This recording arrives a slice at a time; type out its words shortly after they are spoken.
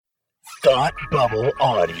Thought Bubble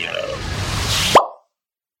Audio.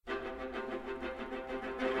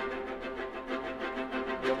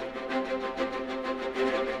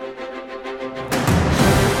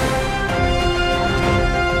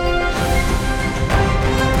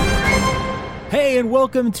 Hey, and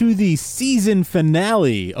welcome to the season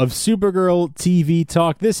finale of Supergirl TV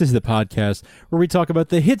Talk. This is the podcast where we talk about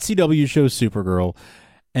the hit CW show Supergirl.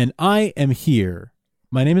 And I am here.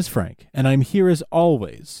 My name is Frank, and I'm here as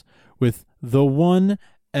always with the one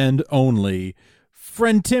and only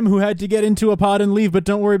friend Tim, who had to get into a pod and leave, but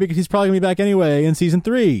don't worry because he's probably going to be back anyway in season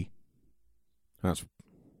 3. That's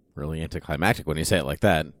really anticlimactic when you say it like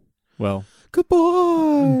that. Well, goodbye.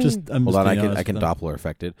 I'm just Hold on, being I can honest. Doppler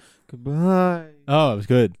effect it. Goodbye. Oh, it was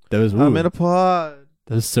good. That was I'm in a pod.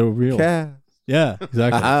 That was so real. Cast. Yeah,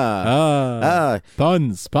 exactly.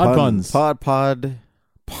 Puns.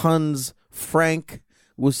 Puns. Frank,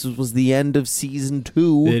 was the end of season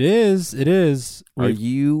 2. It is. Are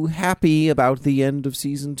you happy about the end of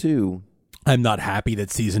season 2? I'm not happy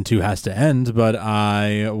that season 2 has to end, but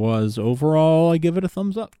overall, I give it a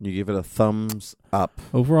thumbs up. You give it a thumbs up.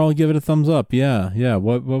 Overall, I give it a thumbs up. Yeah.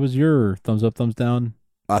 What was your thumbs up, thumbs down?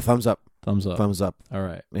 Thumbs up. Thumbs up. Thumbs up. All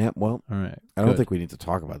right. Yeah, well. All right. I don't think we need to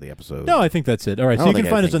talk about the episode. No, I think that's it. All right, so you can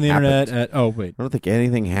find us on the internet at... Oh, wait. I don't think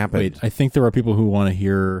anything happened. Wait, I think there are people who want to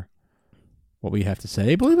hear what we have to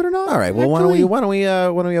say, believe it or not. All right, well, why don't we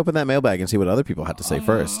open that mailbag and see what other people had to say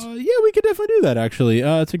first? Yeah, we could definitely do that, actually.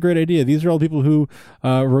 It's a great idea. These are all people who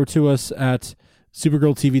wrote to us at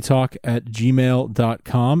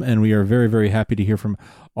supergirltvtalk@gmail.com, and we are very, very happy to hear from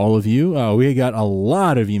all of you. We got a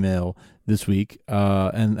lot of email this week,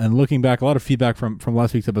 and looking back, a lot of feedback from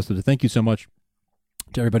last week's episode. So thank you so much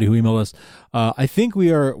to everybody who emailed us. I think we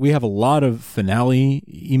have a lot of finale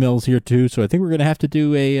emails here too, so I think we're going to have to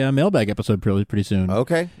do a mailbag episode pretty soon.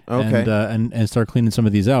 Okay. And start cleaning some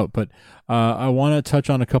of these out. But I want to touch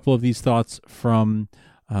on a couple of these thoughts from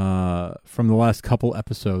the last couple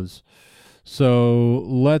episodes. So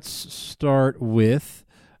let's start with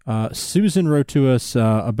Susan wrote to us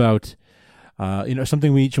about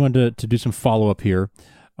something she wanted to do some follow up here.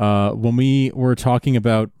 When we were talking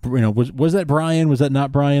about, was that Brian? Was that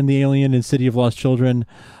not Brian, the alien in City of Lost Children?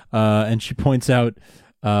 And she points out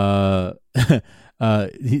Brian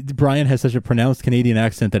has such a pronounced Canadian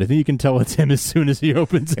accent that I think you can tell it's him as soon as he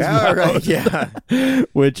opens his mouth. Right, yeah. And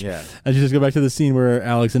she just go back to the scene where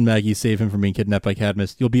Alex and Maggie save him from being kidnapped by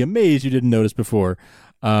Cadmus. You'll be amazed you didn't notice before.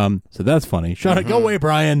 So that's funny. Shut up. Go away,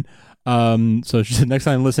 Brian. So she said next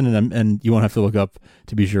time listen and you won't have to look up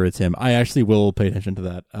to be sure it's him. I actually will pay attention to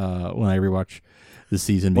that when I rewatch this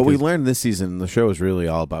season. What we learned this season, the show is really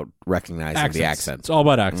all about recognizing the accents. It's all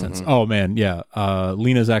about accents. Oh man, yeah.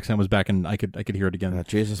 Lena's accent was back, and I could hear it again.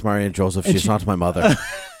 Jesus, Mary, and Joseph. She's not my mother.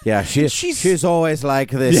 Yeah, she's always like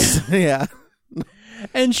this. Yeah.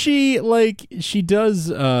 And she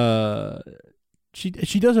does. She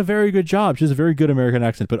does a very good job. She has a very good American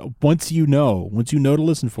accent, but once you know to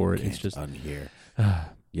listen for it, it's just unhear.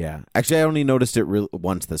 Yeah, actually, I only noticed it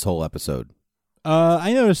once this whole episode.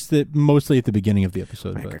 I noticed it mostly at the beginning of the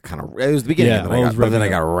episode. It was the beginning, but then I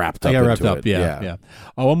got wrapped up. Yeah.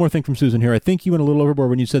 One more thing from Susan here. I think you went a little overboard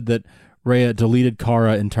when you said that Rhea deleted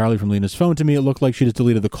Kara entirely from Lena's phone. To me, it looked like she just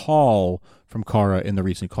deleted the call from Kara in the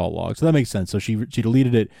recent call log. So that makes sense. So she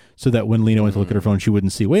deleted it so that when Lena went to look at her phone, she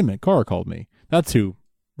wouldn't see, wait a minute, Kara called me. That's who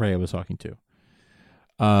Rhea was talking to.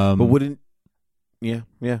 But wouldn't... Yeah,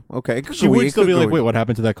 okay. She would still be like, wait, what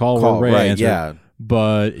happened to that call? Where Rhea answered? Yeah.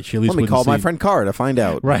 But she at least Let me call my friend Kara to find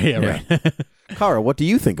out. Right, right. Kara, what do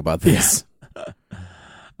you think about this?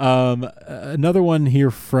 Another one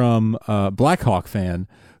here from Blackhawk fan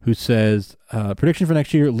who says, prediction for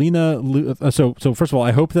next year, so first of all,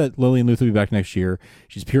 I hope that Lillian Luthor will be back next year.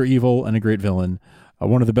 She's pure evil and a great villain.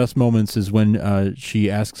 One of the best moments is when she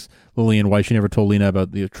asks Lillian why she never told Lena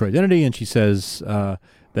about the true identity, and she says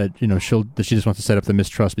that she just wants to set up the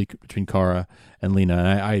mistrust between Kara and Lena. And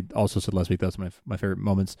I also said last week that's my favorite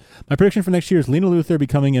moments. My prediction for next year is Lena Luthor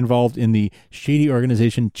becoming involved in the shady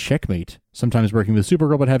organization Checkmate, sometimes working with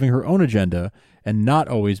Supergirl but having her own agenda and not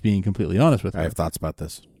always being completely honest with her. I have thoughts about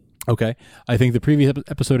this. Okay. I think the previous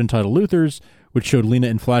episode entitled Luthors, which showed Lena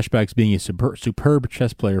in flashbacks being a superb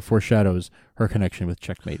chess player, foreshadows her connection with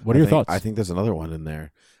Checkmate. What are your thoughts? I think there's another one in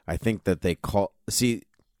there. I think that they the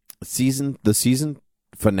season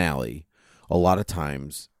finale a lot of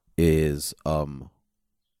times is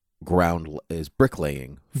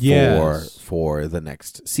bricklaying for the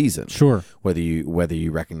next season. Sure. Whether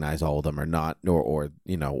you recognize all of them or not, or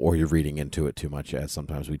you're reading into it too much, as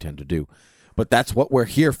sometimes we tend to do. But that's what we're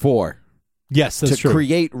here for. Yes, that's to true.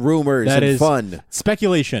 create rumors That and is fun.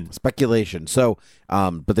 speculation. So,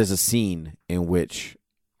 but there's a scene in which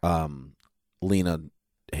Lena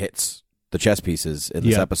hits the chess pieces in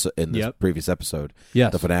this episode, in this previous episode,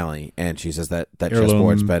 yes. the finale, and she says that Heirloom.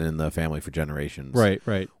 chessboard's been in the family for generations.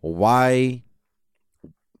 Right. Why?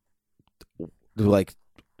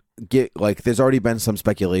 There's already been some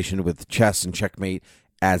speculation with chess and checkmate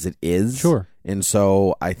as it is. Sure. And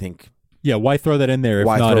so I think. Yeah, why throw that in there? If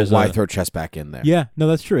why throw chess back in there? Yeah, no,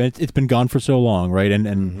 that's true. It's been gone for so long, right?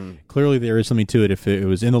 And clearly there is something to it. If it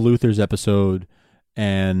was in the Luthor's episode,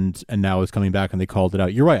 and now it's coming back, and they called it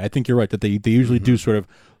out. You're right. I think you're right that they usually do sort of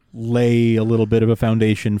lay a little bit of a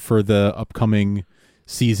foundation for the upcoming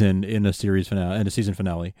season in a series finale, in a season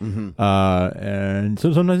finale. And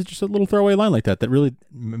so sometimes it's just a little throwaway line like that really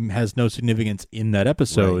has no significance in that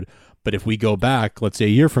episode. Right. But if we go back, let's say a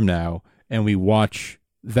year from now, and we watch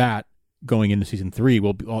that going into season 3,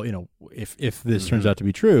 we'll be all, if this turns out to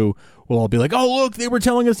be true, we'll all be like, oh, look, they were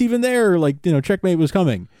telling us even there, checkmate was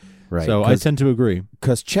coming. Right. So I tend to agree.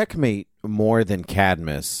 Because checkmate, more than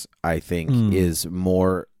Cadmus, I think, is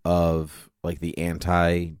more of like the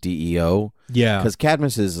anti-DEO. Yeah. Because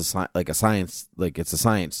Cadmus is it's a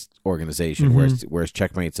science organization, whereas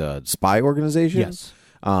checkmate's a spy organization. Yes.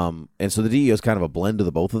 And so the DEO is kind of a blend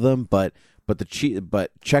of both of them, but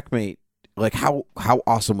checkmate. Like how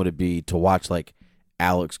awesome would it be to watch like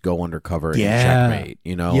Alex go undercover in Checkmate?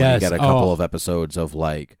 You Yes. You get a couple of episodes of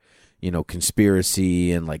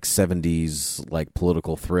conspiracy and 70s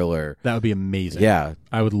political thriller. That would be amazing. Yeah,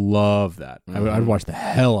 I would love that. I'd watch the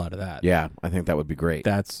hell out of that. Yeah, I think that would be great.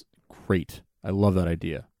 That's great. I love that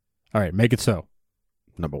idea. All right, make it so.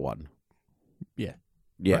 Number 1. Yeah.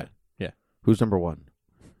 Right. Yeah. Who's number 1?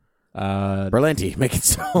 Berlanti, make it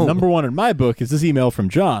so. Number 1 in my book is this email from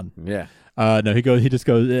John. Yeah. No, he just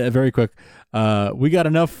goes very quick. We got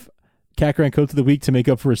enough Cat Grant Coats of the Week to make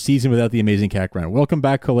up for a season without the amazing Cat Grant. Welcome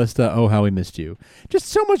back, Callista. Oh, how we missed you. Just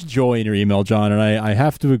so much joy in your email, John, and I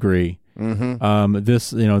have to agree. This,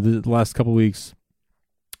 the last couple weeks,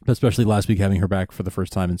 especially last week, having her back for the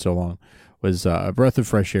first time in so long, was a breath of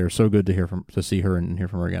fresh air. So good to see her and hear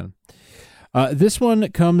from her again. This one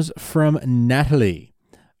comes from Natalie.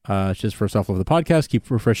 She says, first off, love the podcast. Keep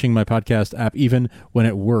refreshing my podcast app even when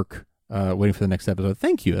at work, waiting for the next episode.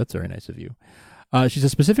 Thank you. That's very nice of you. She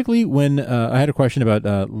says, specifically when, I had a question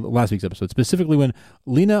about last week's episode, specifically when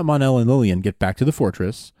Lena, Mon-El, and Lillian get back to the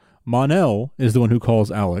fortress. Mon-El is the one who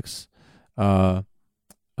calls Alex on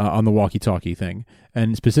the walkie-talkie thing,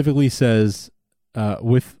 and specifically says,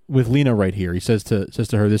 with Lena right here, he says to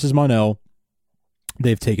her, this is Mon-El.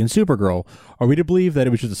 They've taken Supergirl. Are we to believe that it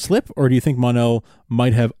was just a slip, or do you think Mon-El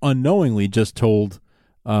might have unknowingly just told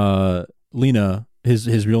Lena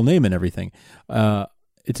his real name and everything?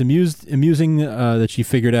 It's amusing that she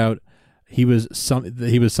figured out he was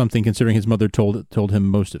something, considering his mother told him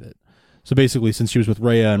most of it. So basically, since she was with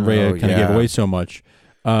Rhea and Rhea kind of gave away so much.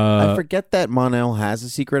 I forget that Mon-El has a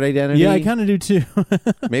secret identity. Yeah, I kind of do too.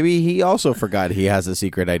 Maybe he also forgot he has a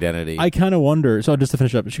secret identity. I kind of wonder. So just to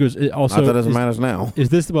finish up, she goes, also, not that doesn't matter now. Is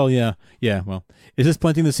this, well, yeah. Well, is this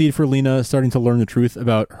planting the seed for Lena starting to learn the truth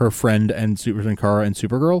about her friend and Kara and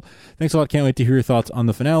Supergirl? Thanks a lot. Can't wait to hear your thoughts on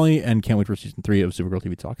the finale, and can't wait for season 3 of Supergirl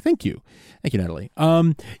TV Talk. Thank you, Natalie.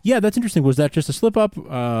 Yeah, that's interesting. Was that just a slip up?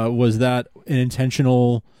 Was that an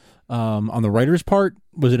intentional? On the writer's part,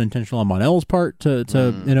 was it intentional on Mon-El's part to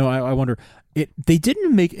I wonder. They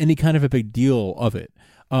didn't make any kind of a big deal of it.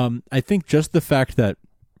 I think just the fact that,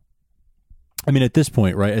 at this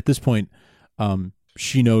point,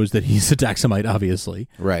 she knows that he's a Daxamite, obviously,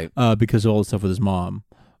 right? Because of all the stuff with his mom.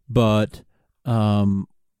 But when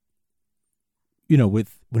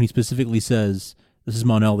he specifically says, "This is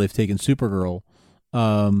Mon-El, they've taken Supergirl,"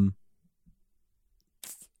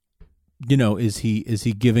 is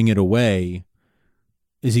he giving it away?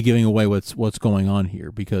 Is he giving away what's going on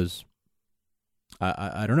here? Because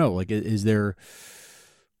I don't know. Is there?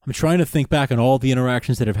 I'm trying to think back on all the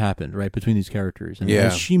interactions that have happened right between these characters. And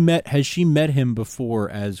has she met him before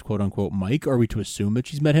as quote unquote Mike? Are we to assume that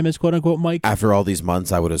she's met him as quote unquote Mike? After all these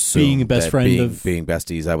months, I would assume being a best friend being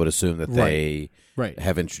besties. I would assume that they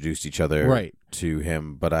have introduced each other to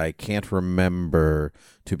him, but I can't remember,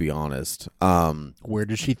 to be honest. Where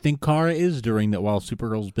does she think Kara is during that while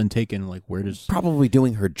Supergirl's been taken? Where does probably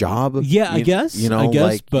doing her job? Yeah, I guess.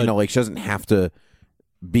 But she doesn't have to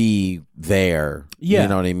be there. Yeah, you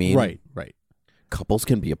know what I mean? Right. Couples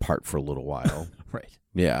can be apart for a little while. Right.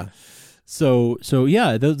 Yeah. So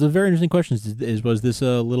yeah, the very interesting question is was this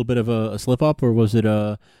a little bit of a slip up, or was it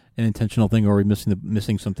an intentional thing, or are we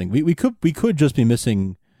missing something? We could just be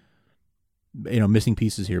missing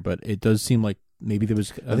pieces here, but it does seem like maybe there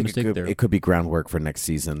was a I think mistake there. it could be groundwork for next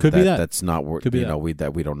season. Could be that. That's not Could be you know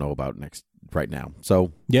that we don't know about next right now.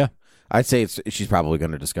 So yeah, I'd say she's probably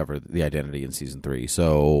going to discover the identity in season 3.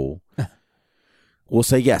 So we'll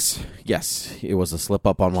say yes. It was a slip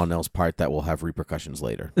up on Monel's part that will have repercussions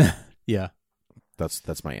later. yeah.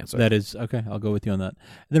 That's my answer. That is okay. I'll go with you on that.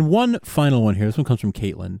 And then one final one here. This one comes from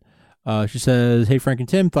Caitlin. She says, "Hey Frank and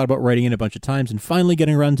Tim, thought about writing in a bunch of times and finally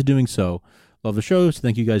getting around to doing so. Love the show, so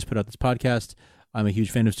thank you guys for put out this podcast. I'm a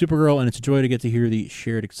huge fan of Supergirl, and it's a joy to get to hear the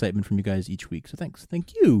shared excitement from you guys each week. So thanks.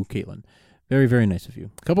 Thank you, Caitlin. Very, very nice of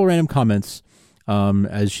you. A couple random comments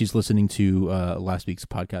as she's listening to last week's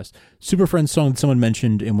podcast. Super Friends song that someone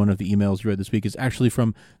mentioned in one of the emails you read this week is actually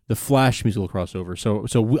from the Flash musical crossover.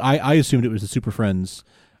 So I assumed it was the Super Friends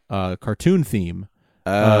cartoon theme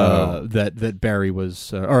that Barry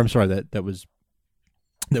was, or I'm sorry, that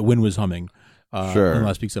Wynn was humming in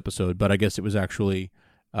last week's episode. But I guess it was actually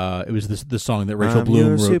it was the song that Rachel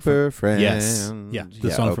Bloom wrote. Super Friend. Yes, yeah,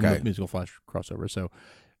 the song from the musical Flash crossover. So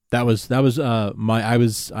that was my I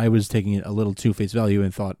was taking it a little too face value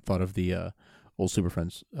and thought of the old Super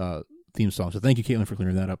Friends theme song. So thank you, Caitlin, for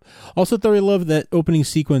clearing that up. Also, thoroughly loved that opening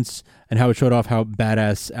sequence and how it showed off how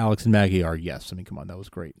badass Alex and Maggie are. Yes, I mean, come on, that was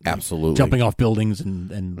great. Absolutely. Jumping off buildings and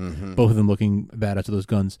both of them looking badass with those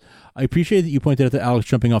guns. I appreciate that you pointed out that Alex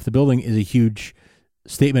jumping off the building is a huge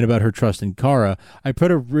statement about her trust in Kara. I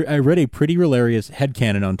read a pretty hilarious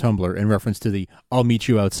headcanon on Tumblr in reference to the "I'll meet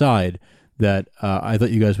you outside" that I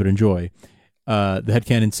thought you guys would enjoy. The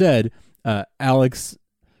headcanon said, Alex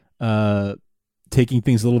taking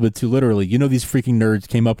things a little bit too literally. You know, these freaking nerds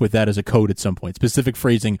came up with that as a code at some point. Specific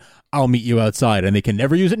phrasing, "I'll meet you outside." And they can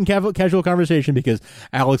never use it in casual conversation because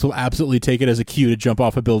Alex will absolutely take it as a cue to jump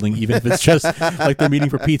off a building, even if it's just like they're meeting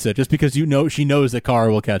for pizza, just because she knows that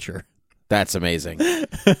Kara will catch her. That's amazing.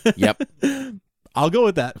 Yep. I'll go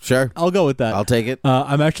with that. Sure. I'll go with that. I'll take it.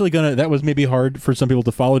 I'm actually that was maybe hard for some people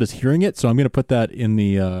to follow just hearing it, so I'm going to put that in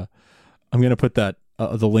the,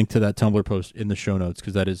 the link to that Tumblr post in the show notes,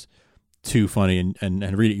 because that is too funny,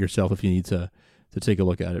 and read it yourself if you need to take a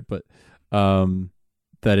look at it. But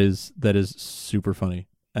that is super funny,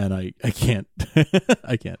 and I can't.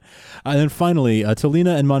 I can't. And then finally,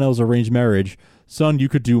 Talina and Monel's arranged marriage. Son, you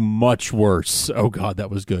could do much worse. Oh God, that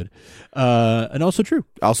was good. And also true.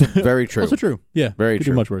 Also very true. Also true. Yeah. Very could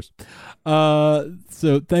true. do much worse.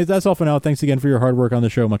 So that's all for now. Thanks again for your hard work on the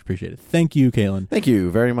show. Much appreciated. Thank you, Kaylin. Thank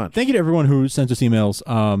you very much. Thank you to everyone who sent us emails.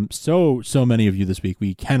 So many of you this week.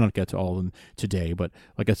 We cannot get to all of them today, but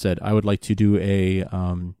like I said, I would like to do a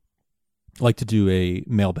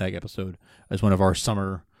mailbag episode as one of our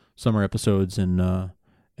summer episodes,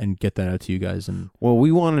 and get that out to you guys. And well,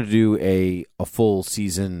 we want to do a full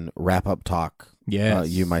season wrap up talk. Yeah,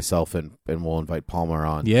 you, myself, and we'll invite Palmer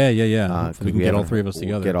on. Yeah. We can get all three of us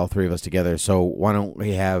together. Get all three of us together. So why don't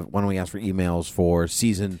we ask for emails for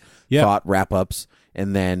season thought wrap ups,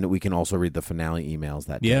 and then we can also read the finale emails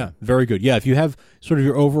that day. Yeah, very good. Yeah, if you have sort of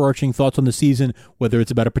your overarching thoughts on the season, whether it's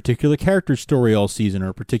about a particular character story all season or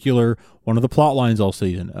a particular one of the plot lines all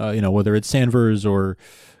season, whether it's Sanvers or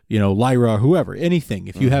Lyra, whoever, anything.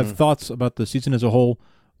 If you have thoughts about the season as a whole,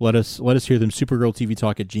 let us hear them.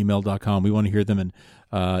 supergirltvtalk@gmail.com. We want to hear them, and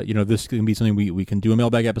this can be something we can do a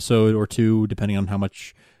mailbag episode or two, depending on how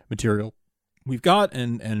much material we've got,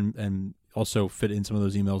 and also fit in some of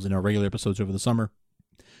those emails in our regular episodes over the summer.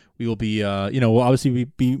 We will be, we'll obviously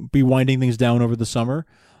be winding things down over the summer,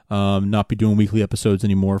 not be doing weekly episodes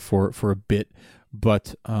anymore for a bit,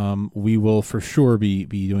 but we will for sure be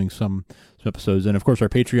doing some episodes. And of course, our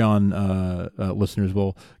Patreon listeners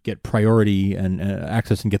will get priority and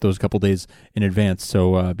access and get those a couple days in advance.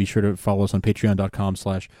 So be sure to follow us on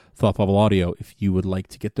patreon.com/thoughtbubbleaudio if you would like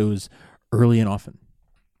to get those early and often.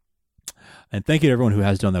 And thank you to everyone who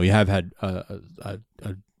has done that. We have had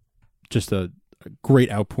just a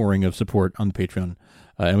great outpouring of support on the Patreon.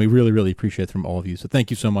 And we really, really appreciate it from all of you. So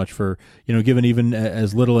thank you so much for, giving even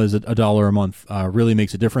as little as $1 a month really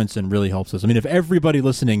makes a difference and really helps us. I mean, if everybody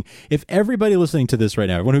listening to this right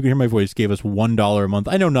now, everyone who can hear my voice gave us $1 a month,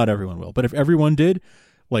 I know not everyone will, but if everyone did,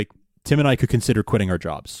 like Tim and I could consider quitting our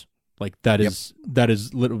jobs. Like that is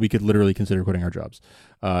we could literally consider quitting our jobs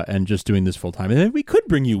and just doing this full time. And then we could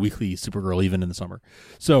bring you weekly Supergirl even in the summer.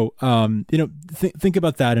 So, think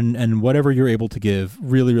about that, and whatever you're able to give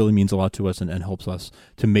really, really means a lot to us and helps us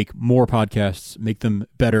to make more podcasts, make them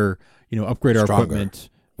better, upgrade our equipment.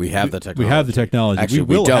 We have the technology. We have the technology. Actually,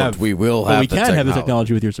 we don't. We will have the technology. We can have the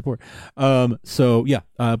technology with your support.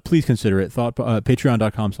 Please consider it.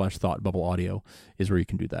 Patreon.com/thoughtbubbleaudio is where you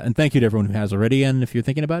can do that. And thank you to everyone who has already. And if you're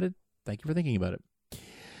thinking about it, thank you for thinking about it.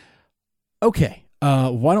 Okay.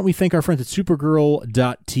 why don't we thank our friends at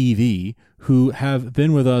Supergirl.tv who have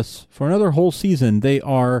been with us for another whole season. They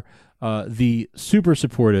are the super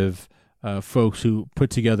supportive folks who put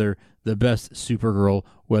together the best Supergirl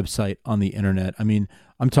website on the internet. I mean,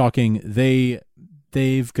 I'm talking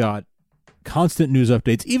they've got constant news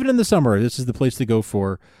updates. Even in the summer, this is the place to go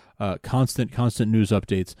for constant news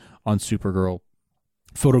updates on Supergirl.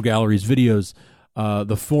 Photo galleries, videos.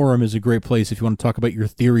 The forum is a great place if you want to talk about your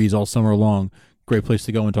theories all summer long. Great place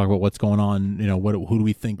to go and talk about what's going on. You know, who do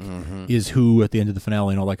we think is who at the end of the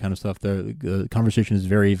finale and all that kind of stuff. The conversation is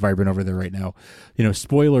very vibrant over there right now. You know,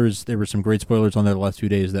 spoilers. There were some great spoilers on there the last few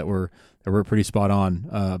days that were pretty spot on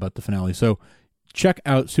about the finale. So check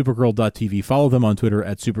out Supergirl.tv. Follow them on Twitter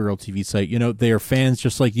at SupergirlTV site. You know, they are fans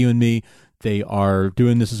just like you and me. They are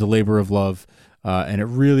doing this as a labor of love, and it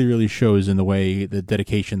really, really shows in the way the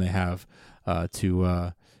dedication they have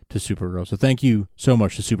to Supergirl. So thank you so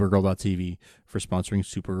much to Supergirl.tv for sponsoring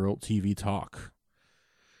Supergirl TV Talk.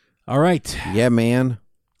 All right. Yeah, man.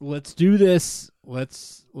 Let's do this.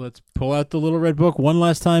 Let's pull out the Little Red Book one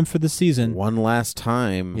last time for the season. One last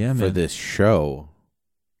time Yeah, for man. this show.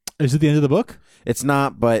 Is it the end of the book? It's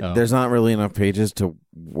not, but there's not really enough pages to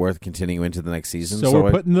worth continuing into the next season. So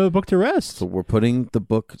we're putting the book to rest. So we're putting the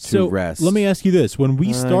book to rest. Let me ask you this. When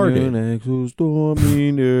we started, I was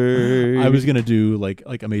going to do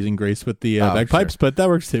like Amazing Grace with the bagpipes, but that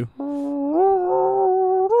works too.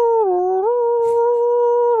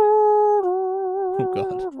 Oh,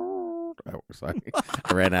 God. Oh, sorry.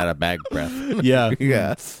 I ran out of bag breath. Yeah.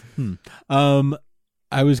 Yeah.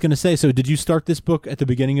 I was going to say, so did you start this book at the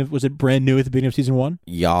beginning of, was it brand new at the beginning of season 1?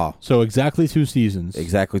 Yeah. So exactly 2 seasons.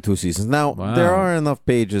 Exactly 2 seasons. Now, there are enough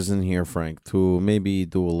pages in here, Frank, to maybe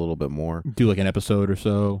do a little bit more. Do like an episode or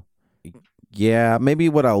so. Yeah, maybe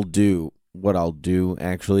what I'll do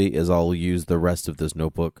actually is I'll use the rest of this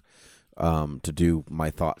notebook to do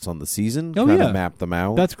my thoughts on the season. Oh, kind yeah. of map them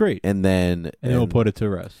out. That's great. And then we'll put it to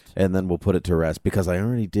rest. And then we'll put it to rest because I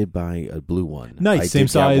already did buy a blue one. Nice. Same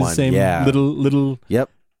size, same little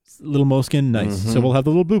Yep. Little moleskin. Nice. Mm-hmm. So we'll have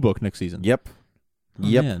the little blue book next season. Yep. Oh,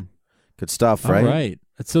 yep. Man. Good stuff, right? All right.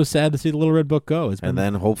 It's so sad to see the Little Red Book go. And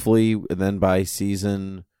then hopefully, by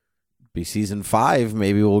season 5,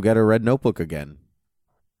 maybe we'll get a red notebook again.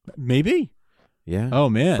 Maybe. Yeah. Oh,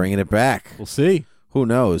 man. Bringing it back. We'll see. Who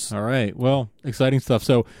knows? All right. Well, exciting stuff.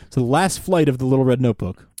 So the last flight of the Little Red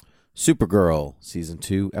Notebook. Supergirl, Season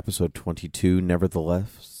 2, Episode 22,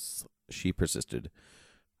 Nevertheless, She Persisted.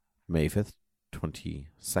 May 5th,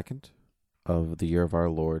 22nd of the year of our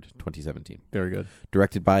Lord, 2017. Very good.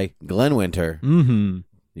 Directed by Glenn Winter. Mm-hmm.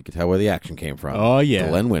 You can tell where the action came from. Oh, yeah.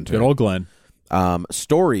 Glenn Winter. Good old Glenn.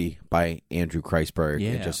 Story by Andrew Kreisberg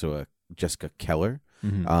Yeah. and Jessica Keller,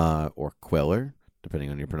 Mm-hmm. or Queller, depending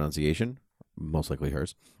on your pronunciation. Most likely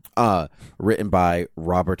hers. Written by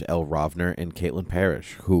Robert L. Rovner and Caitlin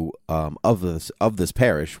Parrish, who of this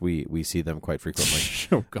parish we see them quite frequently.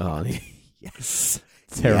 Oh, God. Yes.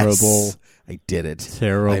 Terrible. Yes. I did it.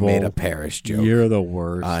 Terrible. I made a parish joke. You're the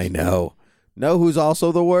worst. I know. Know who's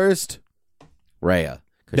also the worst? Rhea.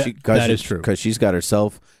 That is true. Because she's got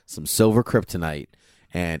herself some silver kryptonite,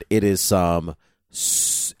 and it is some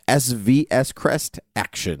SVS Crest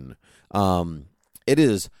action. It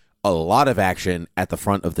is a lot of action at the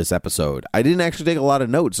front of this episode. I didn't actually take a lot of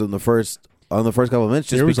notes on the first couple of minutes,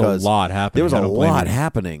 just because there was a lot happening. There was a lot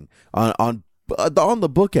happening on the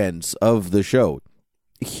bookends of the show.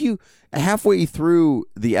 Halfway through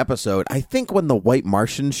the episode, I think when the White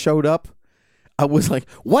Martians showed up, I was like,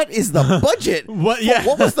 "What is the budget? What? Yeah.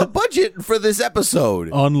 What was the budget for this episode?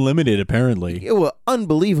 Unlimited, apparently. It was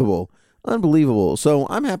unbelievable. So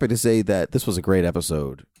I'm happy to say that this was a great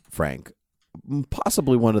episode, Frank.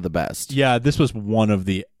 Possibly one of the best. Yeah, this was one of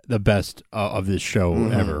the best of this show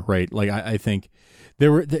ever. Right? Like I think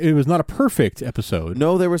it was not a perfect episode.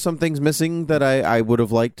 No, there were some things missing that I would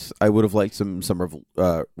have liked. I would have liked some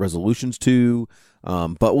resolutions to,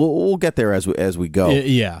 but we'll get there as we go.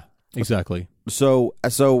 Yeah, exactly. So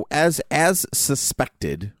as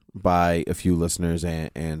suspected by a few listeners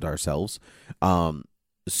and ourselves,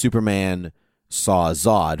 Superman saw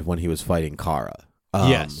Zod when he was fighting Kara.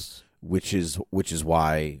 Yes, which is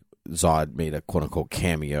why Zod made a quote unquote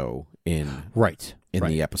cameo in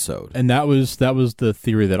the episode. And that was the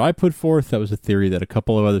theory that I put forth. That was a theory that a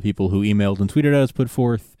couple of other people who emailed and tweeted at us put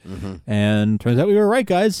forth. And turns out we were right,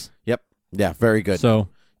 guys. Yep. Yeah. Very good. So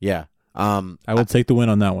yeah, I will take the win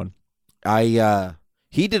on that one.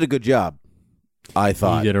 He did a good job. I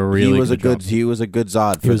thought he did a really good job. He was a good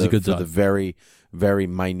Zod for the very, very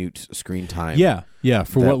minute screen time. Yeah.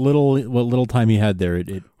 For what little time he had there,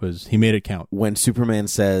 he made it count. When Superman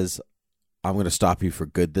says, I'm going to stop you for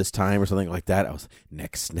good this time or something like that. I was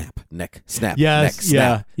neck snap, neck snap, Yes, neck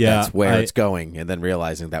snap. yeah. That's where it's going. And then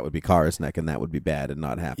realizing that would be Kara's neck and that would be bad and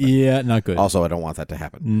not happen. Yeah, not good. Also, I don't want that to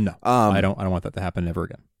happen. No, I don't want that to happen ever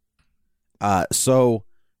again. So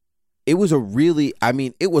it was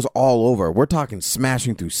it was all over. We're talking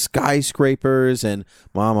smashing through skyscrapers and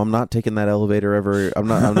Mom, I'm not taking that elevator ever. I'm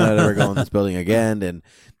not ever going to this building again. And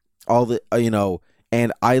all the,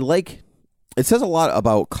 and I like, it says a lot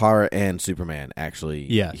about Kara and Superman actually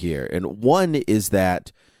here. And one is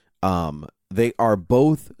that they are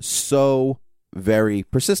both so very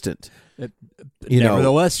persistent.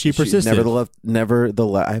 Nevertheless, she persisted.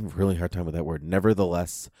 Nevertheless, I have a really hard time with that word.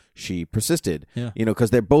 Nevertheless, she persisted. Yeah.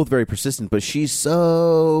 Because they're both very persistent, but she's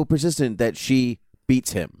so persistent that she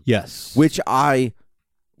beats him. Yes. Which I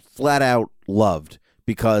flat out loved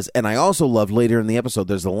and I also loved later in the episode,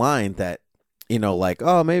 there's a line that,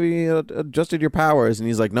 maybe you adjusted your powers. And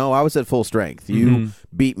he's like, no, I was at full strength. You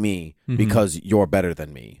beat me because you're better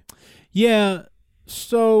than me. Yeah.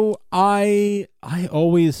 So I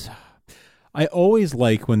always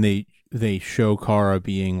like when they show Kara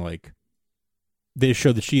being like, they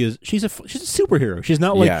show that she's a superhero. She's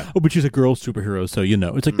not like, but she's a girl superhero. So,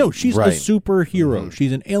 it's like, no, she's a superhero.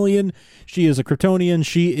 She's an alien. She is a Kryptonian.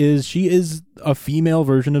 She is a female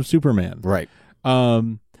version of Superman. Right.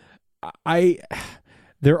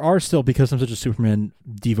 There are still, because I'm such a Superman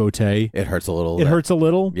devotee, it hurts a little. Hurts a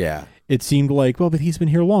little. Yeah. It seemed like, well, but he's been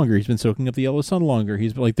here longer. He's been soaking up the yellow sun longer.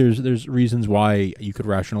 He's like, there's reasons why you could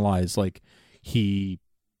rationalize like he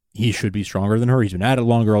should be stronger than her. He's been at it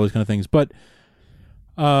longer. All these kind of things. But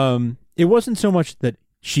it wasn't so much that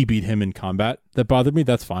she beat him in combat that bothered me.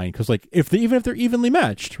 That's fine, because like even if they're evenly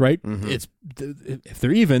matched, right? It's if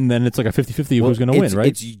they're even, then it's like a 50-50 of who's going to win, right?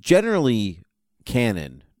 It's generally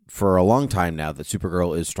canon for a long time now that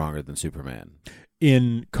Supergirl is stronger than Superman.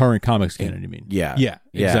 In current comics canon, you mean? Yeah,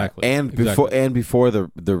 exactly. And before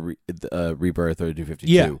the rebirth or New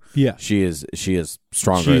 52, she is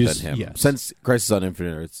stronger than him. Yes. Since Crisis on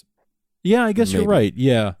Infinite Earths. Yeah, I guess you're right.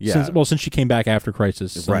 Yeah. Since she came back after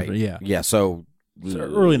Crisis, right? Yeah. So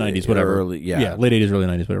early 90s, whatever. Late 80s, early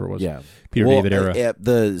 90s, whatever it was. Yeah, Peter David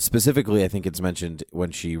era. Specifically, I think it's mentioned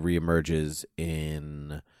when she reemerges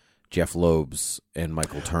in Jeff Loeb's and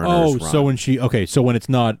Michael Turner's run. So when it's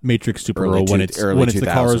not Matrix Supergirl, when it's the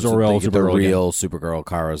Kara Zor-El Supergirl, the real Supergirl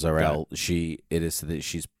Kara Zor-El, she's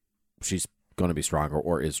going to be stronger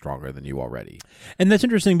or is stronger than you already. And that's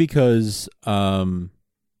interesting because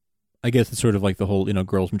I guess it's sort of like the whole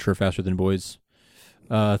girls mature faster than boys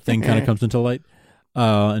thing kind of comes into play,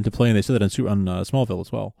 and they said that on Smallville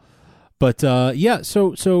as well. But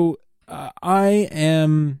so I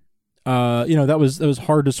am. That was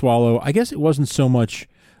hard to swallow. I guess it wasn't so much,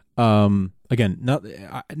 again,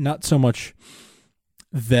 not so much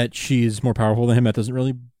that she's more powerful than him. That doesn't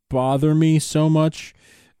really bother me so much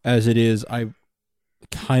as it is. I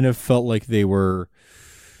kind of felt like they kind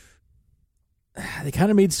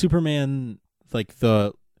of made Superman like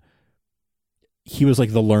he was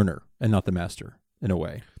like the learner and not the master in a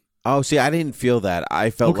way. Oh, see, I didn't feel that. I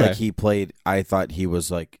felt like I thought he was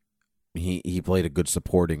like, He played a good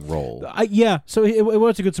supporting role. So it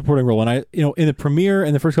was a good supporting role, and in the premiere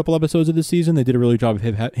and the first couple episodes of the season, they did a really good job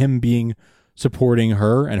of him being supporting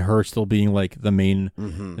her, and her still being like the main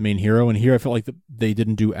hero. And here, I felt like they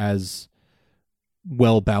didn't do as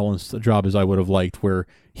well balanced a job as I would have liked. Where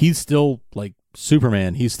he's still like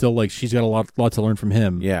Superman, he's still like she's got a lot to learn from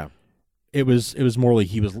him. Yeah, it was more like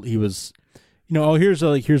he was.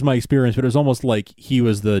 Here's my experience, but it was almost like he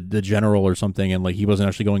was the general or something, and like he wasn't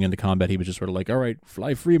actually going into combat. He was just sort of like, all right,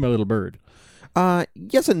 fly free, my little bird.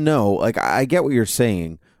 Yes and no. Like I get what you're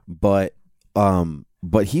saying, but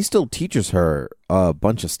he still teaches her a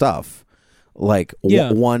bunch of stuff. Like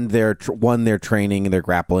one, they're training and they're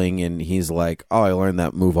grappling, and he's like, "Oh, I learned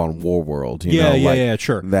that move on Warworld."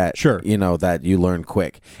 Sure. That you learn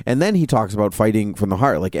quick. And then he talks about fighting from the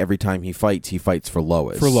heart. Like every time he fights for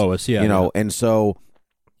Lois. And so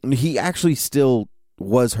he actually still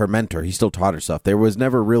was her mentor. He still taught her stuff. There was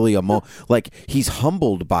never really like he's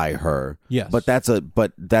humbled by her. Yes, but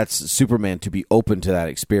that's Superman to be open to that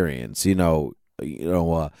experience.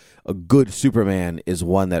 A good Superman is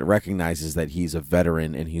one that recognizes that he's a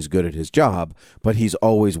veteran and he's good at his job, but he's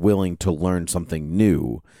always willing to learn something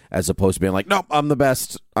new, as opposed to being like, nope, I'm the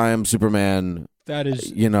best. I am Superman. That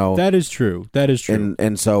is true.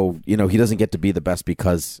 And so, he doesn't get to be the best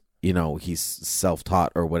because, he's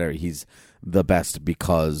self-taught or whatever. He's the best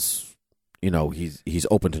because, he's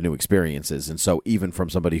open to new experiences. And so even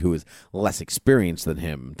from somebody who is less experienced than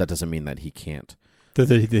him, that doesn't mean that he can't. That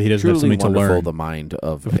he doesn't have something to learn. The mind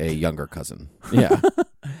of a younger cousin. Yeah.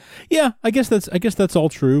 Yeah, I guess that's all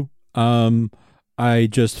true. I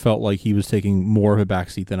just felt like he was taking more of a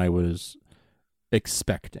backseat than I was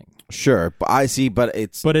expecting. Sure, but I see. But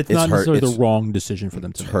it's not her, necessarily the wrong decision for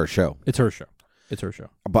them to it's make. her show. It's her show. It's her show.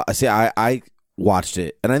 But see, I watched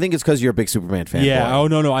it, and I think it's because you're a big Superman fan. Yeah. boy. Oh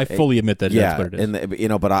no, I fully admit that. Yeah, that's what it is.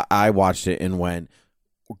 and but I watched it and went,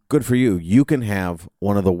 good for you. You can have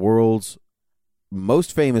one of the world's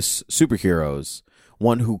most famous superheroes,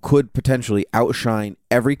 one who could potentially outshine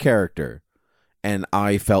every character, and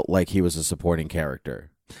I felt like he was a supporting character.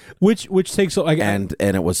 Which takes and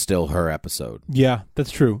it was still her episode. Yeah,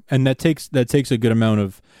 that's true, and that takes a good amount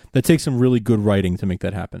of some really good writing to make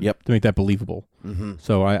that happen. Yep, to make that believable. Mm-hmm.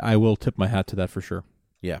 So I will tip my hat to that for sure.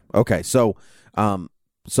 Yeah. Okay. So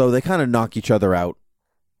they kind of knock each other out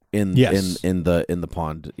in the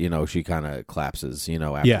pond. You know, she kind of collapses. You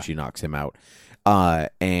know, after she knocks him out,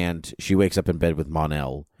 and she wakes up in bed with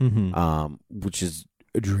Mon-El, which is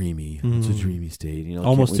dreamy. It's a dreamy state. You know,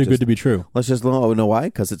 almost too good to be true. Let's just know why,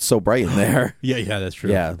 because it's so bright in there. yeah, that's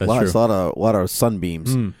true. Yeah, that's true. It's a lot of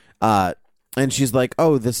sunbeams. And she's like,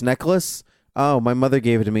 "Oh, this necklace. Oh, my mother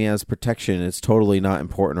gave it to me as protection. It's totally not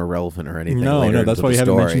important or relevant or anything." No, that's why we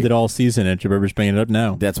haven't mentioned it all season, and Jaberber's bringing it up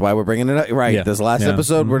now. That's why we're bringing it up. Right. Yeah. This last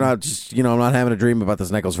episode, we're not just, I'm not having a dream about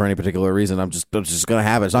this necklace for any particular reason. I'm just going to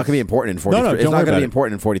have it. It's not going to be important in 43. No, it's not going to be it.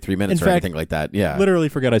 important in 43 minutes in or fact, anything like that. Yeah. Literally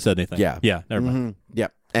forget I said anything. Yeah. Yeah. Never mind. Yeah.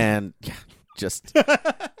 And just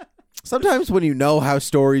sometimes when you know how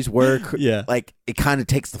stories work, like it kind of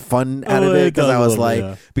takes the fun out of it, because I was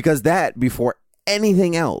like, because that before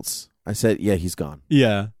anything else, I said, yeah, he's gone.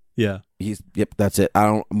 Yeah. Yep, that's it.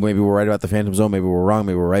 Maybe we're right about the Phantom Zone, maybe we're wrong,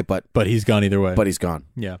 maybe we're right, but he's gone either way. But he's gone.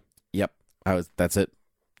 Yeah. Yep. That's it.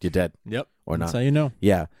 You're dead. Yep. Or not. That's how you know.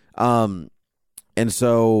 Yeah. And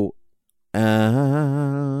so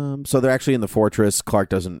so they're actually in the fortress. Clark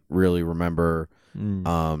doesn't really remember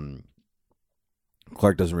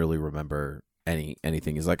Clark doesn't really remember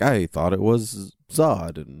anything. He's like, I thought it was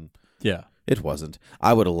Zod, and it wasn't.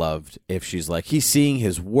 I would have loved if she's like, he's seeing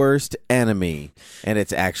his worst enemy, and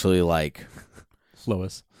it's actually like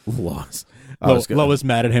Lois. Lois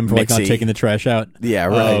mad at him for like not taking the trash out. Yeah,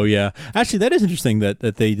 right. Oh yeah. Actually, that is interesting that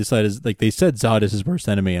they decided, like, they said Zod is his worst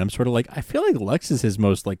enemy, and I'm sort of like, I feel like Lex is his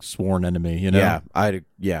most like sworn enemy. You know? Yeah.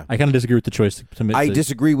 I kind of disagree with the choice to make. I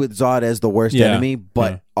disagree with Zod as the worst enemy,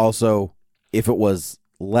 but also if it was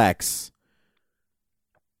Lex,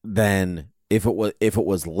 then if it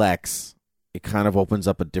was Lex, it kind of opens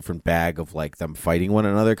up a different bag of like them fighting one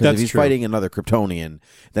another. Because if he's fighting another Kryptonian,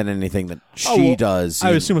 then anything that she does, I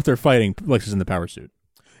would assume if they're fighting, Lex is in the power suit.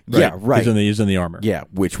 Right? Yeah, right. He's in the armor. Yeah,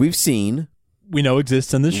 which we've seen. We know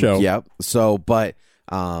exists in the show. Yeah. So, but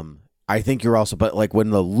I think you're also, but like when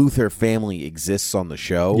the Luthor family exists on the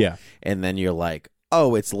show, and then you're like,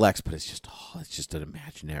 oh, it's Lex, but it's just an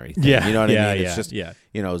imaginary thing. Yeah, you know what I mean? It's just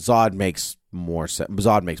Zod makes more sense.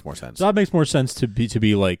 Zod makes more sense. Zod makes more sense to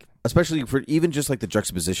be like, especially for even just like the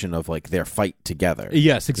juxtaposition of like their fight together.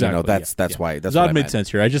 Yes, exactly. That's why Zod made sense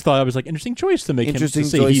here. I just thought I was like, interesting choice to make interesting him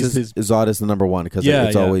to choice. His... Zod is the number one because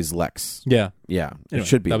it's always Lex. Yeah. Anyway, it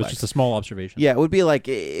should be. That was Lex. just a small observation. Yeah, it would be like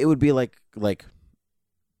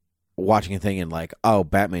watching a thing and like, oh,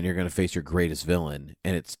 Batman, you're going to face your greatest villain,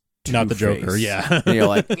 and it's not the Joker. Yeah, and you're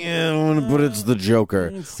like, yeah, but it's the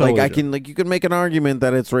Joker. Totally you can make an argument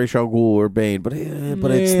that it's Ra's al Ghul or Bane, but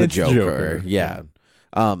it's the Joker. Yeah.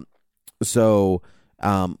 So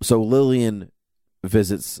Lillian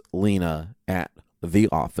visits Lena at the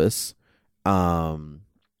office, and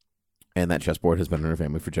that chessboard has been in her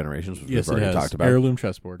family for generations, which we've already talked about. Heirloom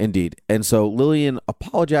chessboard, indeed. And so Lillian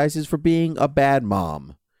apologizes for being a bad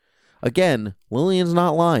mom. Again, Lillian's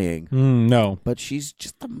not lying. No. But she's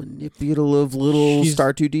just a manipulative little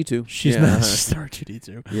Star 2D2. She's not Star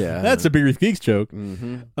 2D2. Yeah. That's a Big Ruth Geeks joke.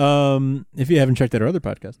 Mm-hmm. If you haven't checked out our other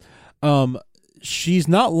podcast. She's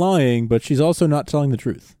not lying, but she's also not telling the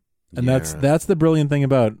truth. And that's the brilliant thing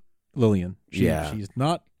about Lillian. She's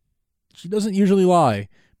not, she doesn't usually lie,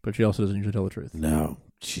 but she also doesn't usually tell the truth. No.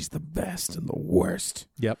 She's the best and the worst.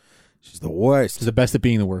 Yep. She's the worst. She's the best at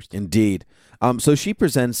being the worst. Indeed. So she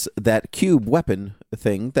presents that cube weapon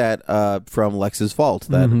thing that from Lex's vault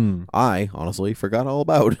that I honestly forgot all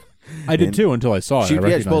about. I did too until I saw it. She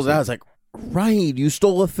pulled it out. I was like, right, you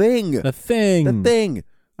stole a thing. The thing.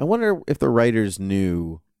 I wonder if the writers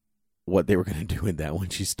knew what they were going to do with that when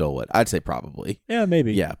she stole it. I'd say probably. Yeah,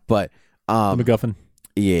 maybe. Yeah, but the MacGuffin.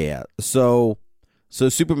 Yeah. So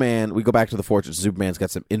Superman, we go back to the fortress. Superman's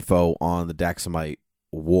got some info on the Daxamite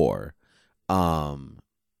War.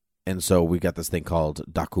 And so we got this thing called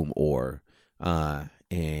Dakum Ore.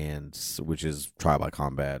 which is trial by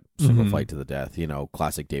combat, single fight to the death.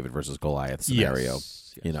 Classic David versus Goliath scenario. Yes.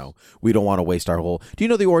 We don't want to waste our whole. Do you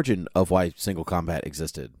know the origin of why single combat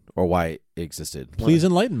existed or why it existed? Please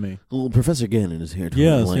enlighten me. Well, Professor Gannon is here to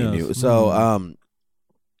Yes, enlighten yes.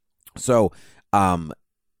 you.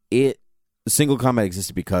 It single combat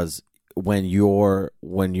existed because when you're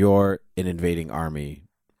an invading army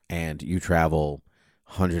and you travel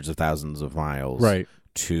hundreds of thousands of miles, Right.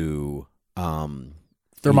 to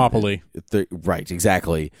Thermopylae. Right,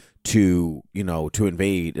 exactly. To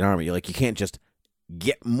invade an army, like you can't just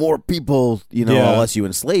get more people, unless you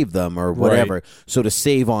enslave them or whatever. Right. So to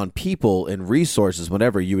save on people and resources,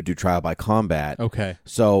 whatever, you would do trial by combat. Okay.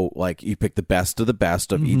 So like you pick the best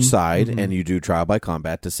of each side, and you do trial by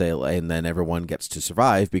combat to say, and then everyone gets to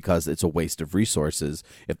survive because it's a waste of resources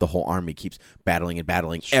if the whole army keeps battling and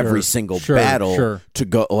battling every single battle to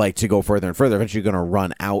go further and further. Eventually, you're going to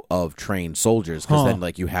run out of trained soldiers because then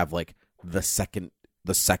like you have like the second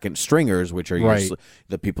stringers, which are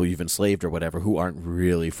the people you've enslaved or whatever, who aren't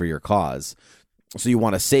really for your cause. So you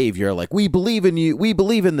want to save your we believe in you, we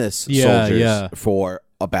believe in this soldiers for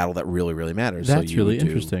a battle that really, really matters. That's really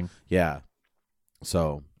interesting. Yeah.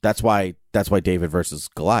 So that's why David versus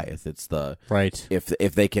Goliath. It's the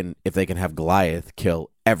if they can have Goliath kill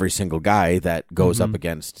every single guy that goes up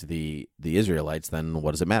against the Israelites, then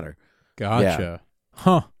what does it matter? Gotcha. Yeah.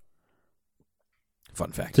 Huh.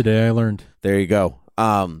 Fun fact. Today I learned. There you go.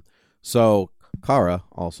 So Kara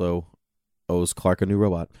also owes Clark a new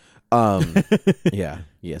robot. Yeah.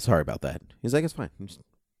 Sorry about that. He's like, it's fine.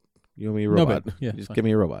 You owe me a robot. No, yeah, just give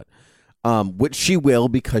me a robot. Which she will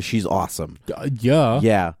because she's awesome. Yeah.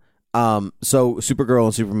 Yeah. So Supergirl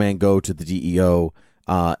and Superman go to the DEO,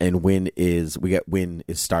 and Win is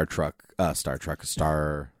Starstruck.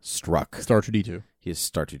 Star 2D2. He is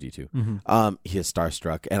Star 2D2. He is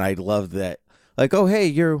starstruck, and I love that. Like, oh hey,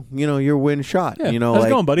 you're Win Shot. Yeah. How's it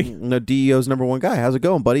going, buddy? DEO's number one guy. How's it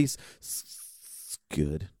going, buddy? It's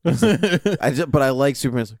good. But I like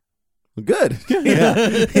Superman's. Good.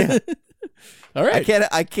 Yeah. All right.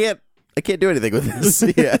 I can't do anything with this.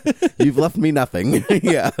 Yeah. You've left me nothing.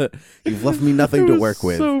 Yeah. You've left me nothing to work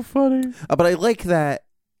with. So funny. But I like that.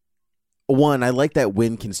 One, I like that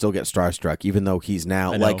Win can still get starstruck, even though he's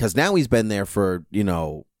now because now he's been there for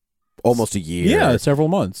almost a year. Yeah, several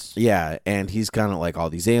months. Yeah, and he's kind of like all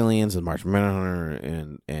these aliens and Martian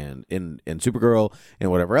Manhunter and Supergirl and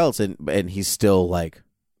whatever else, and he's still like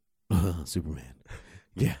Superman.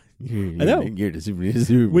 Yeah, I know. You're the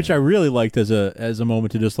Superman. Which I really liked as a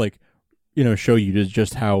moment to just show you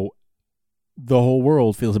just how the whole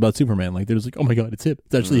world feels about Superman. Like they're just like, oh my god, it's him.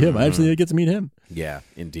 It's actually him. I actually get to meet him. Yeah,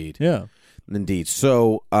 indeed. Yeah, indeed.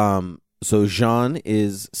 So Jean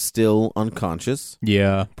is still unconscious.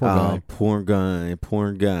 Yeah, poor guy.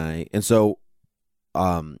 And so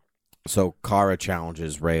Kara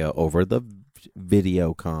challenges Rhea over the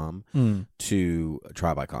video comm to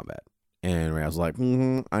try by combat. And Rhea's like,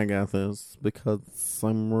 I got this because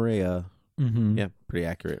I'm Rhea. Mm-hmm. Yeah, pretty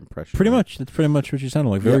accurate impression. Pretty much. That's pretty much what she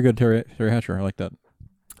sounded like. Very good, Terry Hatcher. I like that.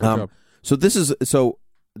 Good job. So this is so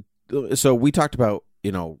we talked about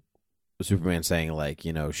Superman saying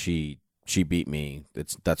she beat me.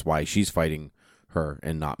 That's why she's fighting her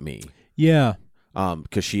and not me. Yeah.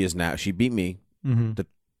 Because she beat me. Mm-hmm.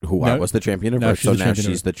 I was the champion of Earth. So now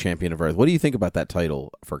she's the champion of Earth. What do you think about that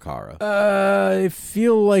title for Kara? I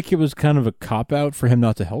feel like it was kind of a cop out for him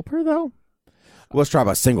not to help her, though. Well, let's try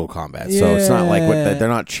about single combat. So it's not like they're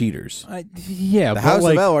not cheaters. The House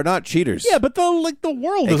of L are not cheaters. Yeah, but the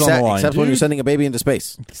world is on the line, except when you're sending a baby into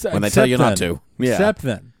space when they tell you not to. Yeah. Except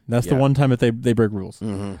then. That's the one time that they break rules.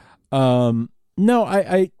 Mm-hmm. No,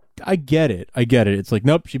 I get it. It's like,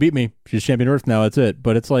 nope, she beat me. She's champion of Earth now. That's it.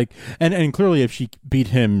 But it's like, and clearly, if she beat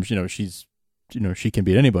him, she's, she can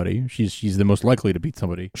beat anybody. She's the most likely to beat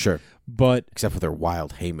somebody. Sure. But except for their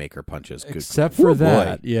wild haymaker punches. Except for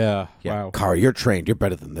that, yeah. Wow. Kara, you're trained. You're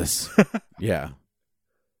better than this. Yeah.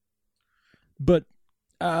 But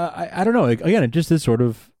I don't know. Again, it just is sort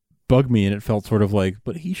of bugged me, and it felt sort of like,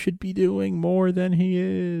 but he should be doing more than he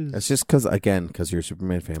is. That's just because you're a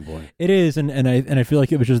Superman fanboy. It is, and I feel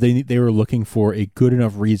like it was just they were looking for a good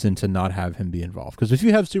enough reason to not have him be involved. Because if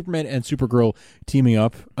you have Superman and Supergirl teaming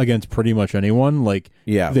up against pretty much anyone,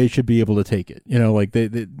 they should be able to take it.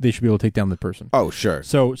 They should be able to take down the person. Oh, sure.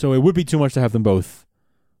 So it would be too much to have them both.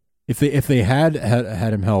 If they had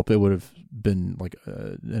him help, it would have been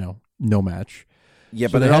no match. Yeah,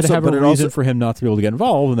 so but they had to have a reason for him not to be able to get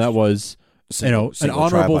involved, and that was an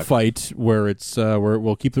honorable fight where it's where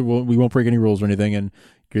we won't break any rules or anything, and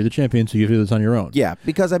You're the champion, so you do this on your own. Yeah,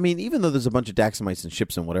 because, I mean, even though there's a bunch of Daxamites and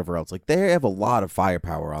ships and whatever else, like, they have a lot of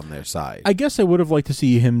firepower on their side. I guess I would have liked to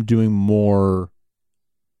see him doing more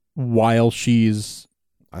while she's...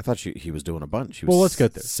 I thought he was doing a bunch. He was let's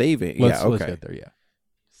get there. Saving. Let's okay. get there, yeah.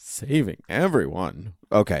 Saving everyone.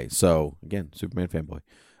 Okay, so, again, Superman fanboy.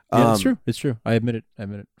 Yeah, it's true. It's true. I admit it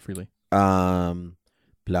freely. Blah,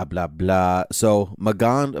 blah, blah. So,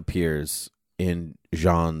 Magand appears in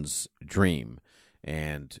Jean's dream.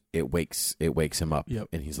 And it wakes him up,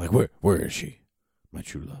 and he's like, "Where is she, my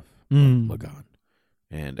true love, Magand?"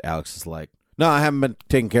 And Alex is like, "No, I haven't been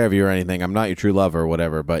taking care of you or anything. I'm not your true love or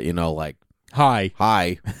whatever. But like,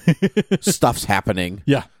 hi, stuff's happening.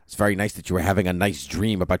 Yeah, it's very nice that you were having a nice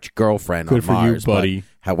dream about your girlfriend Good on for Mars, you, buddy. But,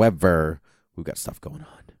 however, we've got stuff going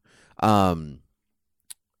on.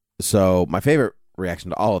 So my favorite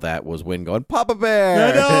reaction to all of that was Wynn going, "Papa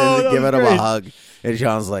Bear," and giving him a hug, and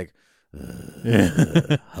Sean's like.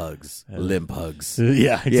 Hugs, limp hugs.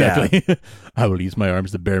 Yeah, exactly. Yeah. I will use my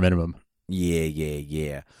arms the bare minimum.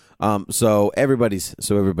 Yeah. So everybody's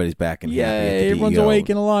back and happy. Everyone's awake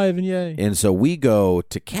and alive, and yay. And so we go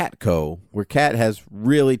to Catco, where Cat has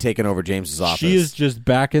really taken over James's office. She is just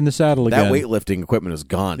back in the saddle again. That weightlifting equipment is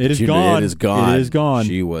gone. It is gone. It is gone. It is gone.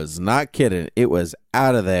 She was not kidding. It was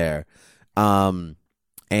out of there.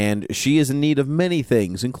 And she is in need of many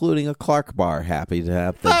things, including a Clark bar. Happy to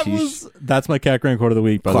have that. That's my Cat Grant quote of the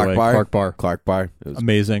week, by the way. Clark bar. It was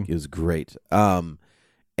amazing. It was great. And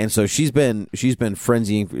so she's been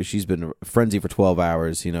frenzying. She's been frenzy for 12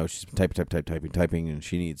 hours. She's been typing, and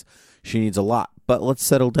she needs a lot. But let's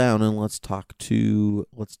settle down and let's talk to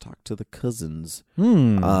the cousins.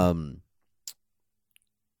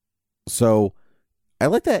 So I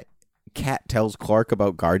like that Cat tells Clark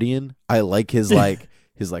about Guardian. I like his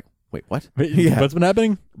He's like, wait, what? Yeah. What's been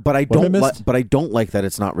happening? But I don't like that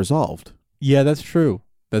it's not resolved. Yeah, that's true.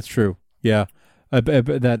 Yeah, I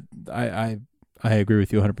agree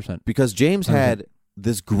with you 100%. Because James had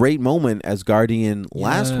this great moment as Guardian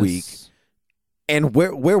last week, and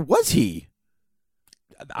where was he?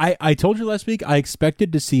 I told you last week I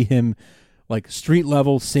expected to see him like street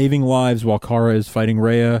level saving lives while Kara is fighting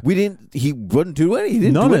Rhea. He wouldn't do anything. He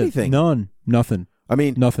didn't do anything. Nothing. I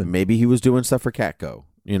mean, nothing. Maybe he was doing stuff for Catco.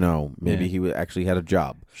 Maybe he actually had a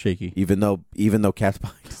job. Shaky. Even though Cat's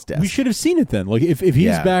behind his desk. We should have seen it then. Like if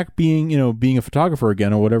he's back being a photographer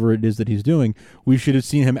again or whatever it is that he's doing, we should have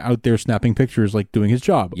seen him out there snapping pictures, like doing his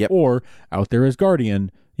job. Yep. Or out there as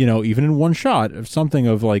Guardian. Even in one shot of something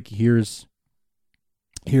of like here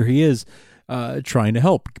he is. Trying to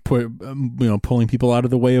help, pulling people out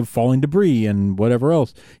of the way of falling debris and whatever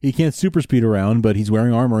else. He can't super speed around, but he's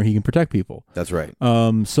wearing armor. He can protect people. That's right.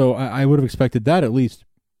 So I would have expected that at least.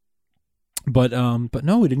 But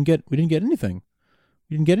no, we didn't get anything.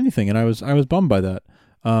 We didn't get anything, and I was bummed by that.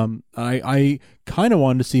 I kind of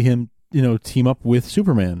wanted to see him, team up with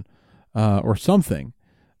Superman, or something.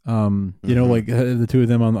 Like the two of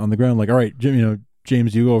them on the ground. Like, all right,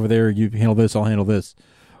 James, you go over there. You handle this. I'll handle this.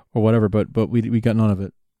 Or whatever, but we got none of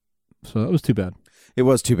it, so that was too bad. It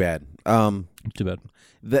was too bad. Too bad.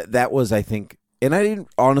 That was, I think, and I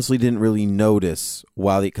didn't really notice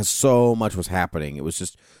because so much was happening. It was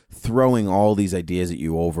just throwing all these ideas at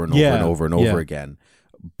you over and over and over and over again.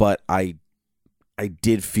 But I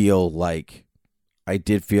did feel like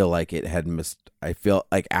it had missed. I feel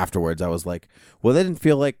like afterwards I was like, well, that didn't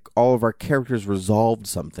feel like all of our characters resolved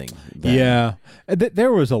something. Then. Yeah,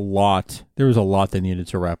 there was a lot. There was a lot that needed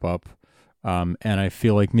to wrap up, and I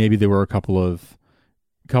feel like maybe there were a couple of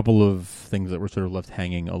things that were sort of left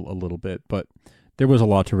hanging a little bit, but there was a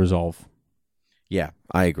lot to resolve. Yeah,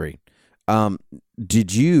 I agree.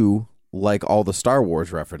 Did you like all the Star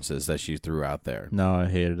Wars references that she threw out there? No, I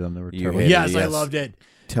hated them. They were terrible. Yes, I loved it.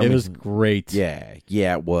 It was great. Yeah,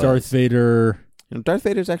 it was. Darth Vader. Darth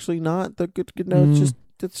Vader's actually not the good. No,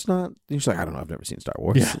 it's not. She's like, I don't know. I've never seen Star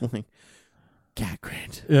Wars. Yeah. Like, Cat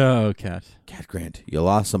Grant. Oh, Cat Grant. You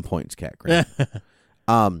lost some points, Cat Grant.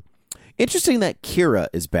 Interesting that Kira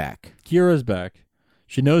is back. Kira's back.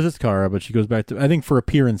 She knows it's Kara, but she goes back to. I think for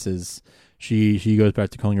appearances, she goes back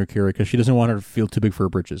to calling her Kira because she doesn't want her to feel too big for her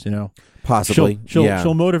britches. Possibly.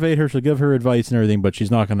 She'll motivate her. She'll give her advice and everything, but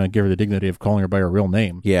she's not going to give her the dignity of calling her by her real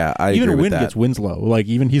name. Yeah, I even agree Win with that. Gets Winslow. Like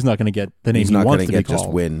even he's not going to get the name he wants to be called. Just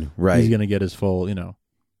Win, right? He's going to get his full.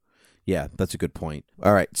 Yeah, that's a good point.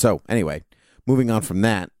 All right. So anyway, moving on from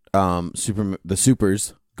that, the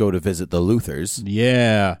Supers go to visit the Luthers.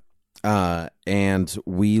 Yeah. And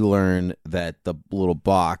we learn that the little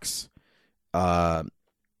box.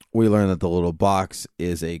 We learn that the little box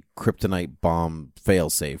is a kryptonite bomb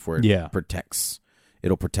failsafe where it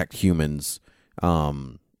it'll protect humans.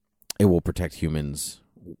 It will protect humans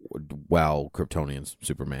while Kryptonians,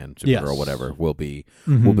 Superman, Supergirl, Yes. whatever, will be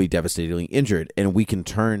Mhm. devastatingly injured, and we can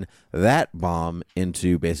turn that bomb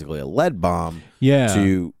into basically a lead bomb Yeah.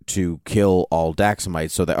 to kill all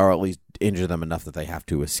Daxamites, so that, or at least injure them enough that they have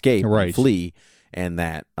to escape, Right. and flee, and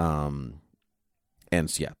that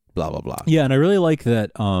yeah, blah blah blah. Yeah, and I really like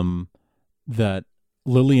that that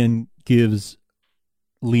Lillian gives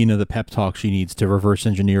Lena the pep talk she needs to reverse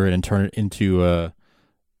engineer it and turn it into an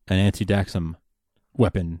anti-Daxam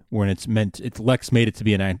weapon when Lex made it to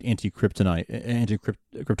be an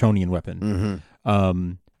anti-Kryptonian weapon.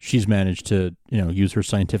 Mm-hmm. She's managed to use her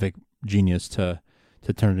scientific genius to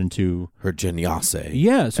turn it into Her geniose.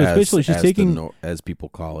 Yeah, so it's basically she's taking as people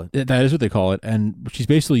call it. That is what they call it, and she's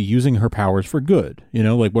basically using her powers for good.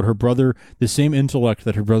 Like what her brother, the same intellect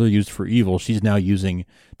that her brother used for evil, she's now using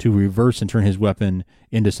to reverse and turn his weapon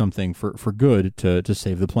into something for good to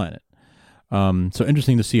save the planet. So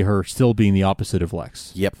interesting to see her still being the opposite of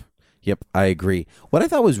Lex. Yep, I agree. What I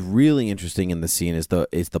thought was really interesting in the scene is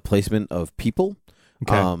the placement of people.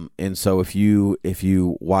 Okay. And so if you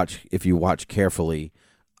watch carefully,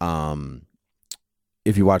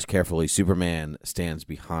 Superman stands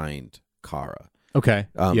behind Kara. Okay.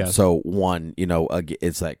 Yes. So one,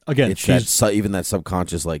 it's like Again, it's even that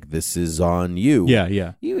subconscious, like, this is on you.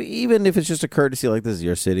 Yeah. Even if it's just a courtesy, like, this is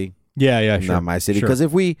your city. Yeah. Sure. Not my city. Sure. Because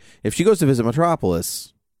if she goes to visit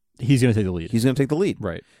Metropolis, he's going to take the lead. he's going to take the lead.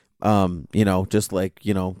 Right. Just like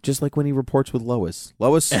when he reports with Lois.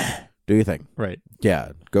 Lois, do your thing. Right.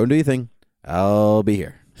 Yeah, go and do your thing. I'll be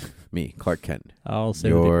here. Me, Clark Kent, I'll say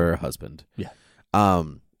your husband. Yeah.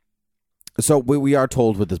 So we are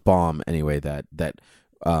told with this bomb anyway that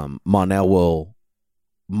Mon-El will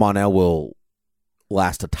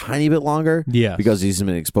last a tiny bit longer. Yeah. Because he's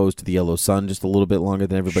been exposed to the yellow sun just a little bit longer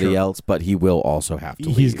than everybody Sure. else, but he will also have to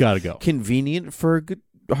leave. He's got to go. Convenient for good,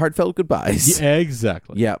 heartfelt goodbyes. Yeah,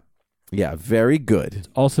 exactly. Yeah. Yeah, very good.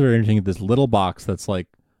 Also very interesting that this little box that's like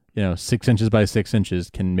 6 inches by 6 inches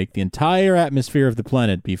can make the entire atmosphere of the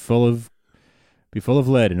planet be full of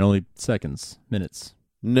lead in only minutes.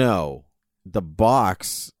 No. The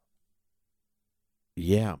box.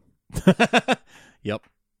 Yeah. Yep.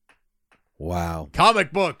 Wow.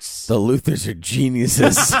 Comic books. The Luthers are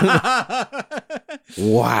geniuses.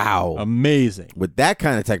 Wow. Amazing. With that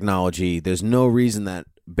kind of technology, there's no reason that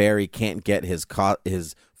Barry can't get his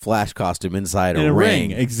Flash costume inside In a ring.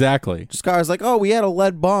 Exactly. Scar's like, oh, we had a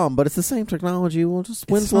lead bomb, but it's the same technology.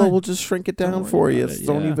 Winslow will just shrink it down for you.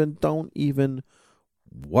 Don't even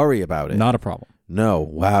worry about it. Not a problem. No.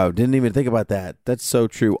 Wow. Didn't even think about that. That's so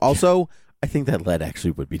true. Also, I think that lead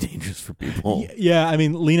actually would be dangerous for people. Yeah, I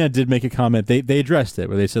mean, Lena did make a comment. They addressed it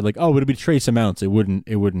where they said like, oh, it would be trace amounts. It wouldn't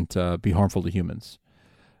be harmful to humans.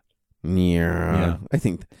 Yeah. I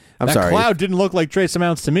think That sorry. cloud didn't look like trace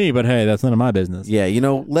amounts to me, but hey, that's none of my business. Yeah,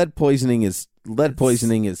 lead poisoning is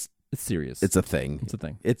It's serious. it's a thing. It's a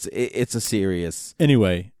thing. It's a serious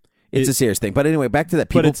Anyway, it's a serious thing. But anyway, back to that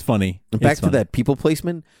people but it's funny. back It's to funny. that people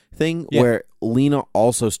placement thing where Lena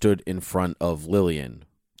also stood in front of Lillian.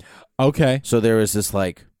 Okay. So there was this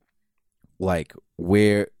like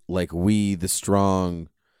where we the strong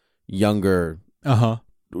younger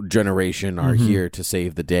generation are here to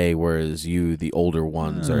save the day, whereas you the older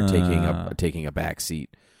ones are taking a back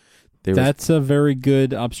seat. That's a very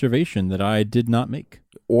good observation that I did not make.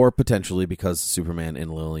 Or potentially because Superman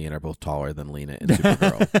and Lillian are both taller than Lena and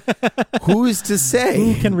Supergirl. Who's to say?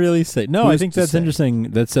 Who can really say? No, Who's I think to that's say?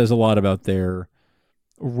 interesting. That says a lot about their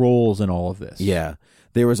roles in all of this. Yeah.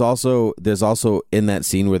 There's also in that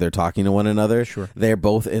scene where they're talking to one another. Sure. They're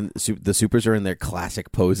both the supers are in their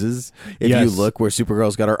classic poses. If Yes. you look where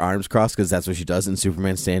Supergirl's got her arms crossed because that's what she does, and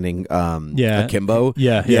Superman standing akimbo.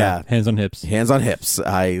 Yeah. Hands on hips. Hands on hips.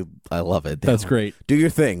 I love it. That's great. Do your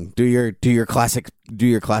thing. Do your classic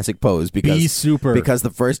pose because Be super. because the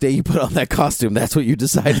first day you put on that costume, that's what you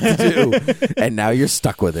decided to do, and now you're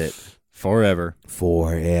stuck with it Forever.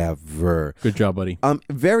 forever. Good job, buddy.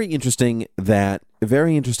 Very interesting that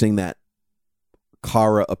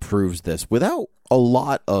Kara approves this without a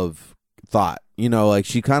lot of thought. Like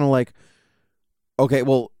she kind of like, okay,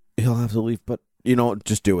 well, he'll have to leave, but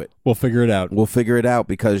just do it. We'll figure it out. We'll figure it out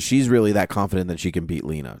because she's really that confident that she can beat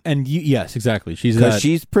Lena. And yes, exactly. She's Because that.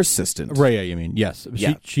 she's persistent. Right, yeah, you mean, yes.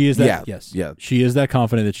 Yeah. She is that. Yeah. Yes. Yeah. She is that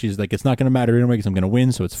confident that she's like, it's not going to matter anyway because I'm going to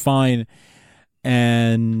win, so it's fine.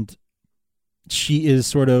 And she is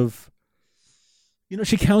sort of,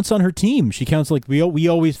 she counts on her team. She counts like, we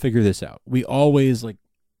always figure this out. We always like,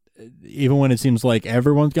 even when it seems like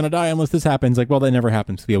everyone's going to die unless this happens, like, well, that never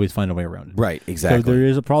happens. We always find a way around it. Right, exactly. So there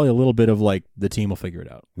is probably a little bit of like the team will figure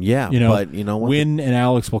it out. Yeah, but you know what? Wynn and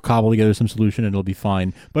Alex will cobble together some solution and it'll be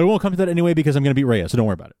fine. But it won't come to that anyway because I'm going to beat Rhea, so don't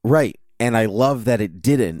worry about it. Right, and I love that it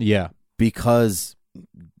didn't. Yeah. Because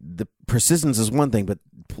the persistence is one thing, but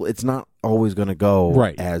it's not always going to go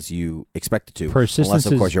right as you expect it to. Persistence unless,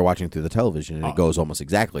 of course, you're watching through the television and it goes almost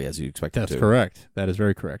exactly as you expect it to. That's correct. That is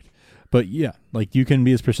very correct. But yeah, like you can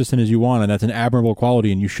be as persistent as you want, and that's an admirable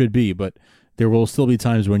quality, and you should be. But there will still be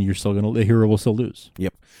times when the hero will still lose.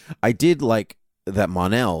 Yep, I did like that.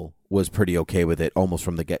 Mon-El was pretty okay with it almost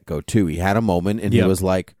from the get-go too. He had a moment, and he was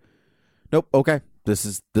like, "Nope, okay, this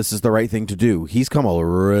is the right thing to do." He's come a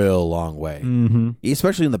real long way,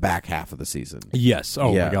 especially in the back half of the season. Yes.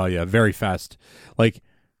 Oh my god, yeah, very fast. Like,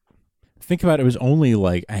 think about it. It was only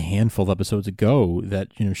like a handful of episodes ago that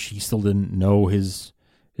she still didn't know his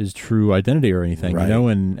true identity or anything, right.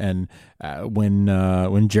 And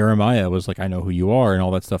when Jeremiah was like, "I know who you are," and all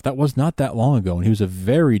that stuff, that was not that long ago, and he was a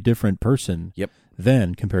very different person. Yep.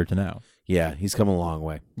 Then compared to now. Yeah, he's come a long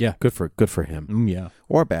way. Yeah, good for him. Yeah,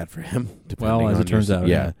 or bad for him. Well, as it turns out.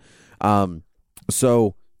 Yeah.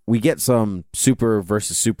 So we get some super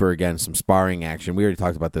versus super again, some sparring action. We already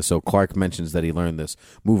talked about this. So Clark mentions that he learned this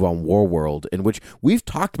move on War World, in which we've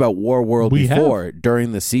talked about War World before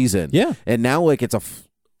during the season. Yeah, and now like it's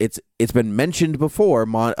been mentioned before.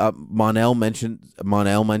 Mon-El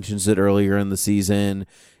mentions it earlier in the season.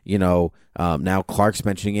 Now Clark's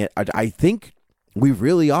mentioning it. I think we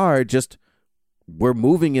really are just we're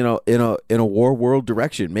moving in a War World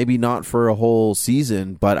direction. Maybe not for a whole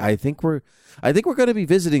season, but I think we're going to be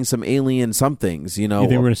visiting some alien somethings. You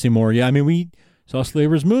think we're going to see more? Yeah, I mean we saw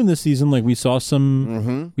Slaver's Moon this season. Like we saw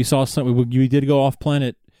some. We saw some. We did go off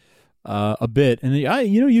planet. A bit, and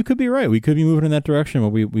you could be right. We could be moving in that direction,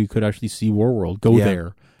 where we could actually see Warworld go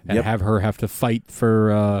there and have her have to fight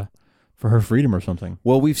for her freedom or something.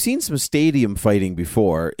 Well, we've seen some stadium fighting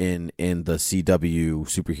before in the CW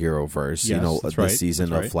superhero verse. Yes, this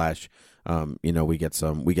season of Flash. We get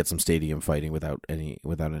some stadium fighting without any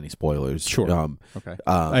spoilers. Sure. Okay.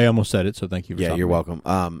 I almost said it, so thank you. For you're welcome.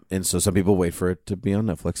 And so some people wait for it to be on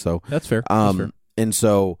Netflix. So that's fair. And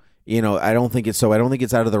so. I don't think it's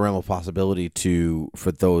out of the realm of possibility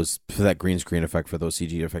for that green screen effect, for those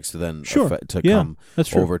CG effects to then come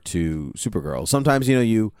over to Supergirl. Sometimes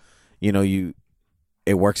it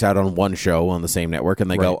works out on one show on the same network, and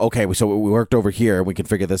they go, okay, so we worked over here, and we can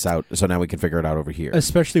figure this out. So now we can figure it out over here.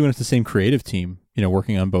 Especially when it's the same creative team,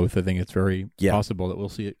 working on both. I think it's very possible that we'll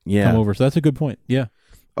see it come over. So that's a good point. Yeah.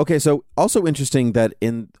 Okay. So also interesting that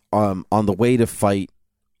on the way to fight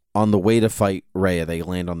Rhea, they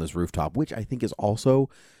land on this rooftop, which I think is also,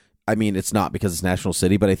 I mean, it's not because it's National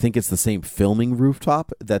City, but I think it's the same filming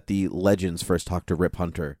rooftop that the Legends first talked to Rip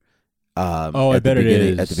Hunter. I bet it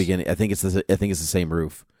is. At the beginning, I think it's the same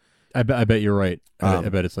roof. I bet you're right. I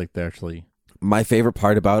bet it's like they actually. My favorite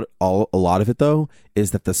part about a lot of it, though,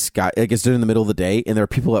 is that the sky, like it's during the middle of the day, and there are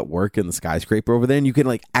people at work in the skyscraper over there, and you can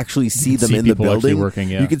like actually see them in the building.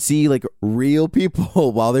 Working, You can see like real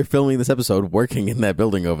people while they're filming this episode working in that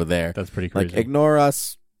building over there. That's pretty crazy. Like, ignore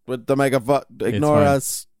us with the megaphone. Ignore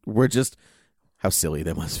us. We're just how silly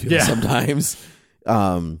they must feel sometimes.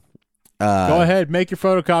 Go ahead, make your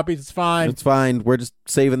photocopies. It's fine. It's fine. We're just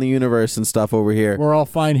saving the universe and stuff over here. We're all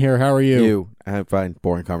fine here. How are you? I'm fine.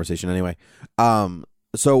 Boring conversation anyway.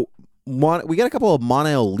 So we got a couple of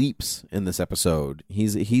Mon-El leaps in this episode.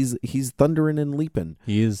 He's thundering and leaping.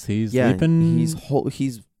 He's leaping. He's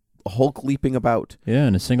Hulk leaping about. Yeah,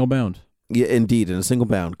 in a single bound. Yeah, indeed, in a single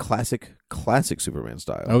bound. Classic Superman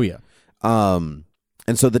style. Oh yeah. And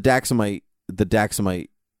so the Daxamite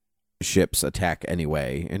ships attack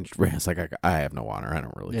anyway, and Rand's like, I have no honor. I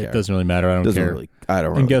don't really care. It doesn't really matter. I don't care. I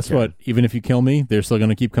don't really And guess care. what? Even if you kill me, they're still going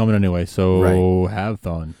to keep coming anyway. So have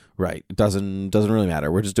fun. Right. It doesn't really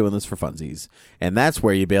matter. We're just doing this for funsies. And that's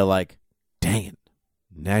where you'd be like, dang it.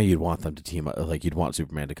 Now you'd want them to team up. Like you'd want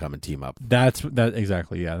Superman to come and team up. That's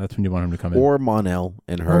exactly. Yeah. That's when you want him to come in. Or Mon-El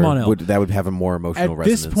and her. That would have a more emotional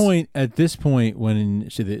resonance. At this point when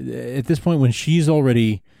she's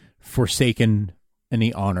already forsaken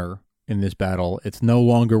any honor in this battle, we're no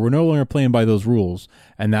longer playing by those rules,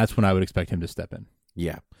 and that's when I would expect him to step in.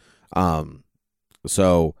 Yeah.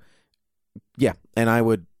 So yeah, and I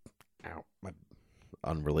would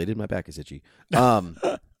unrelated, my back is itchy. And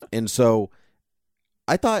so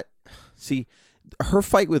I thought, her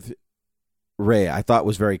fight with Rhea I thought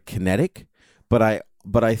was very kinetic, but I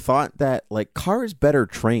thought that like Kara's better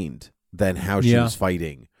trained than how she was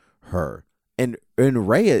fighting her. And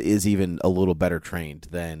Rhea is even a little better trained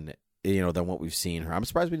than what we've seen her. I'm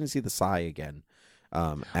surprised we didn't see the Psy again.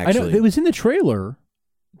 Actually, I know it was in the trailer.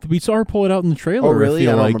 We saw her pull it out in the trailer. Oh, really? I feel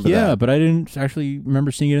I don't like, remember yeah, that. but I didn't actually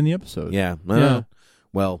remember seeing it in the episode. Yeah. Yeah.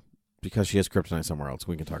 Well, because she has kryptonite somewhere else.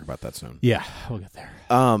 We can talk about that soon. Yeah, we'll get there.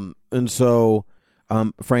 And so,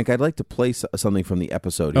 Frank, I'd like to play something from the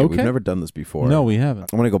episode here. Okay. We've never done this before. No, we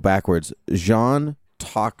haven't. I'm going to go backwards. Jean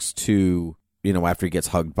talks to, after he gets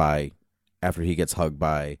hugged by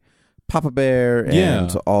Papa Bear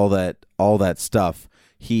and all that stuff.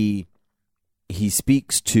 He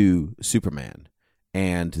speaks to Superman,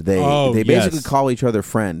 and they basically call each other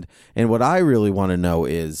friend. And what I really want to know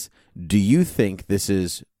is, do you think this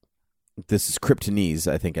is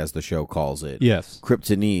Kryptonese, I think, as the show calls it? Yes.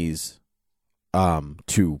 Kryptonese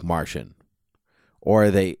to Martian. Or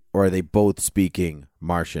are they both speaking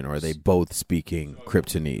Martian, or are they both speaking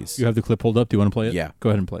Kryptonese? You have the clip pulled up. Do you want to play it? Yeah. Go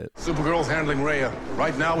ahead and play it. Supergirl's handling Rhea.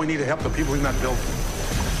 Right now, we need to help the people in that building.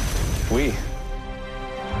 We.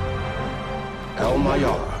 El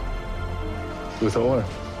Mayara. Luthor.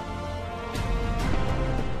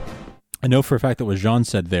 I know for a fact that what Jean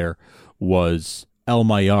said there was El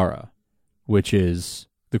Mayara, which is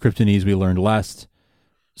the Kryptonese we learned last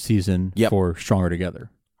season for Stronger Together.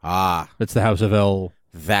 Ah. That's the House of El.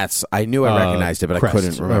 I knew I recognized it, but crest, I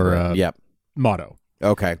couldn't remember. Or, motto.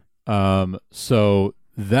 Okay. So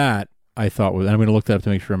that I thought was, and I'm going to look that up to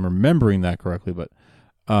make sure I'm remembering that correctly, but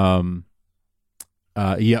that's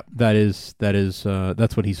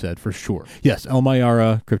what he said for sure. Yes, El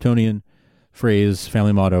Mayara, Kryptonian phrase,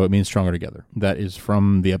 family motto. It means stronger together. That is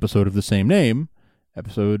from the episode of the same name,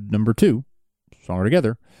 episode number 2, Stronger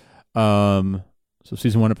Together. So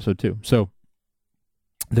season 1, episode 2. So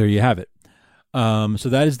there you have it. So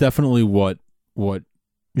that is definitely what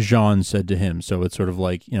Jean said to him. So it's sort of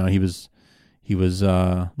like, he was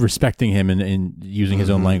respecting him and using his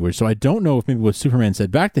own language. So I don't know if maybe what Superman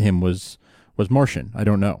said back to him was Martian. I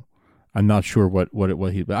don't know. I'm not sure what it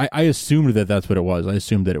was. But I assumed that that's what it was. I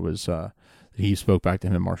assumed that it was that he spoke back to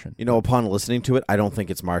him in Martian. Upon listening to it, I don't think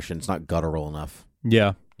it's Martian. It's not guttural enough.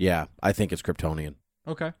 Yeah. Yeah, I think it's Kryptonian.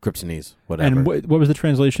 Okay. Kryptonese, whatever. And what was the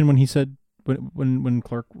translation when he said when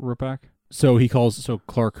Clark wrote back? So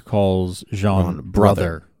Clark calls Jean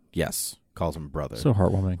brother. Yes, calls him brother. So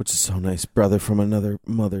heartwarming. Which is so nice. Brother from another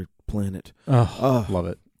mother planet. Oh, love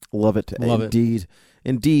it. Love it.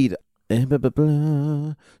 Indeed.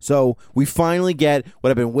 So we finally get what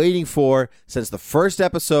I've been waiting for since the first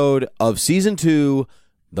episode of season 2,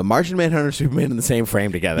 the Martian Manhunter and Superman in the same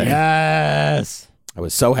frame together. Yes. I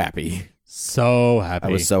was so happy. I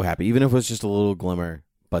was so happy, even if it was just a little glimmer.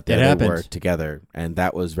 But they were together, and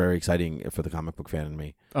that was very exciting for the comic book fan in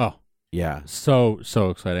me. Oh, yeah, so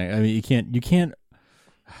exciting. I mean, you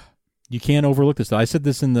can't overlook this. I said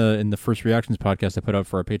this in the first reactions podcast I put out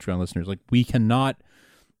for our Patreon listeners. Like, we cannot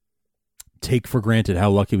take for granted how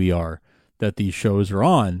lucky we are that these shows are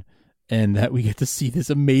on, and that we get to see this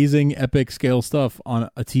amazing epic scale stuff on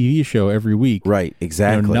a TV show every week. Right,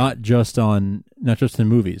 exactly. Not just in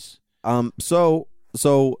movies. So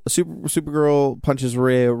Supergirl punches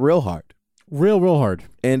Rhea real hard. Real hard.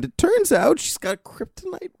 And it turns out she's got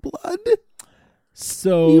kryptonite blood.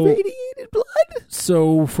 So irradiated blood.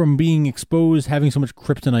 So from being exposed, having so much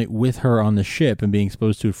kryptonite with her on the ship and being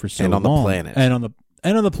exposed to it for so long. And on the planet.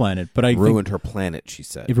 And on the planet. But I ruined her planet, she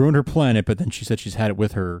said. It ruined her planet, but then she said she's had it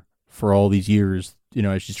with her for all these years,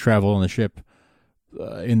 as she's traveled on the ship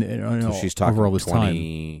so she's talking over all this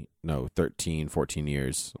time. 13, 14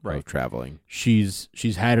 years of traveling. She's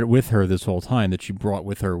had it with her this whole time that she brought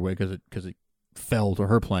with her because it fell to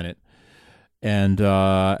her planet, and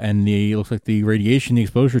it looks like the radiation, the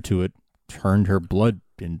exposure to it, turned her blood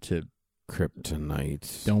into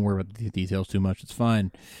kryptonite. Don't worry about the details too much; it's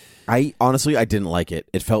fine. I honestly didn't like it.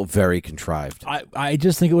 It felt very contrived. I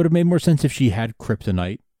just think it would have made more sense if she had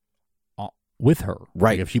kryptonite with her,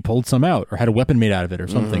 right? Like if she pulled some out or had a weappen made out of it or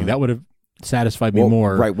something, that would have satisfied me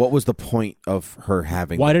more. Right. What was the point of her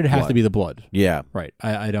having? Why did it have to be the blood? Yeah. Right.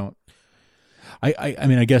 I don't. I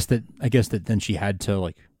mean, I guess that then she had to,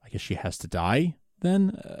 like, I guess she has to die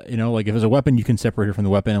then. Like if it's a weapon, you can separate her from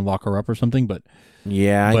the weapon and lock her up or something. But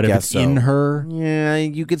yeah, but I if guess it's so. in her, yeah,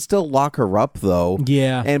 you could still lock her up though.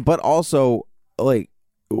 Yeah. But also, like,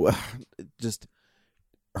 just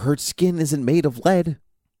her skin isn't made of lead.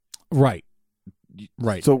 Right.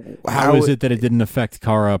 Right. So how is it that it didn't affect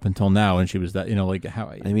Kara up until now? And she was that, like how?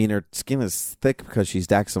 I mean, her skin is thick because she's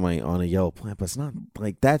Daxamite on a yellow plant, but it's not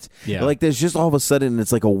like that's. Yeah. Like there's just all of a sudden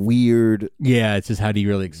it's like a weird. Yeah. It's just how do you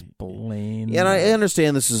really explain? Yeah, and I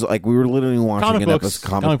understand this is like we were literally watching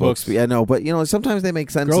comic books. Yeah, no, but sometimes they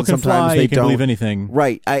make sense. Girl and can sometimes fly, they you can don't believe anything.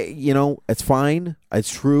 Right. It's fine.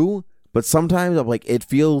 It's true. But sometimes I'm like, it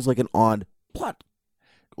feels like an odd plot.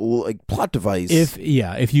 like plot device.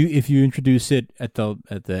 If you introduce it at the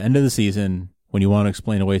end of the season when you want to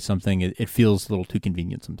explain away something, it feels a little too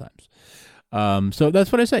convenient sometimes. So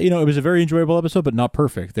that's what I said. It was a very enjoyable episode, but not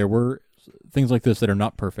perfect. There were things like this that are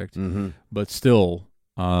not perfect, but still,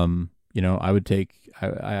 I would take.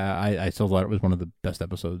 I still thought it was one of the best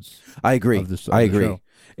episodes. I agree. I agree. Show.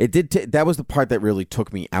 It did. That was the part that really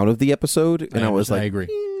took me out of the episode, and I was like, I agree.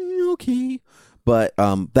 Okay, but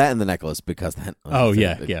that and the necklace because that.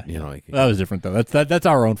 That was different though. That's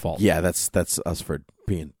our own fault. Yeah, that's us for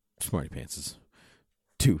being smarty pantses.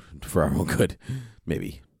 Too for our own good.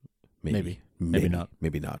 Maybe not.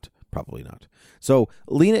 Probably not. So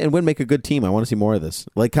Lena and Win make a good team. I want to see more of this.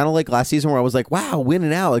 Like kind of like last season where I was like, wow, Win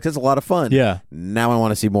and Alex, that's a lot of fun. Yeah. Now I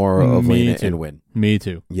want to see more of Lena and Win. Me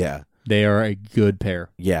too. Yeah. They are a good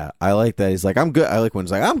pair. Yeah. I like that. He's like, I'm good. I like when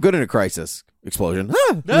he's like, I'm good in a crisis. Explosion.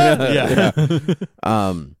 Yeah.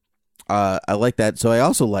 I like that. So I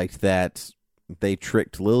also liked that they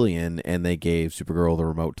tricked Lillian and they gave Supergirl the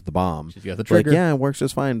remote to the bomb. She's got the trigger. Like, yeah, it works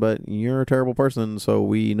just fine, but you're a terrible person, so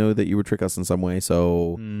we know that you would trick us in some way,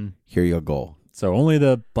 so here you go. So only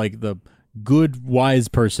the good, wise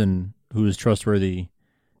person who is trustworthy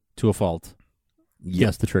to a fault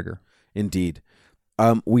gets the trigger. Indeed.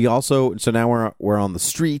 We also, so now we're on the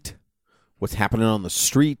street. What's happening on the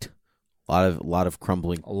street? A lot of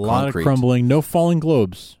crumbling concrete. A lot of crumbling. No falling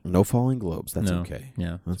globes. No falling globes. That's No. okay.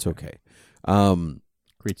 Yeah. That's okay.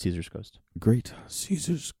 Great Caesar's Ghost. Great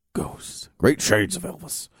Caesar's Ghost. Great shades of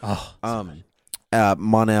Elvis. Oh,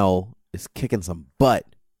 Mon-El is kicking some butt.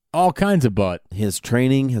 all kinds of butt. His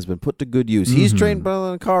training has been put to good use. He's trained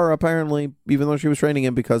by Kara, apparently, even though she was training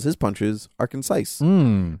him because his punches are concise.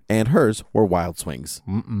 And hers were wild swings.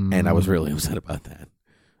 And I was really upset about that,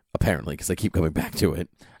 apparently, because I keep coming back to it.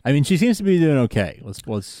 I mean, she seems to be doing okay.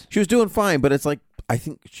 Let's. She was doing fine, but it's like, I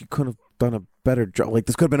think she could have done a better job. Like,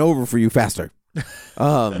 this could have been over for you faster.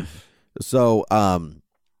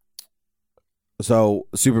 So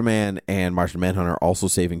Superman and Martian Manhunter are also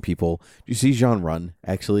saving people. Do you see Jean run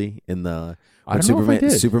actually in the when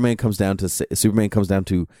Superman comes down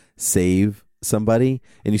to save somebody,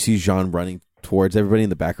 and you see Jean running towards everybody in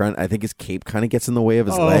the background? I think his cape kind of gets in the way of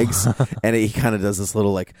his legs, and he kind of does this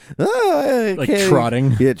little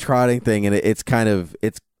trotting, trotting thing, and it's kind of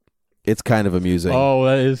amusing. Oh,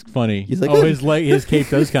 that is funny. He's like, his cape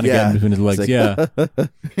does kind of get in between his legs. Like,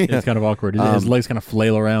 It's kind of awkward. His legs kind of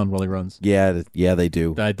flail around while he runs. Yeah, they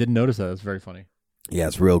do. I didn't notice that. That's very funny. Yeah,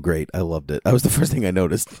 it's real great. I loved it. That was the first thing I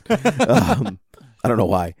noticed. I don't know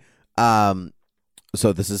why.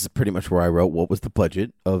 So this is pretty much where I wrote what was the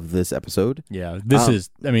budget of this episode. Yeah, this is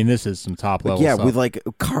some top level stuff. With like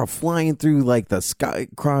Kara flying through like the sky,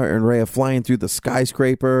 Kara and Rhea flying through the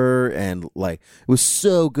skyscraper, and like it was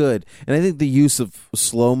so good. And I think the use of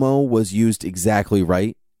slow-mo was used exactly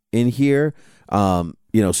right in here.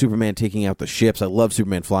 Superman taking out the ships. I love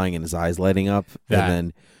Superman flying and his eyes lighting up. And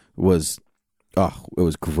then it was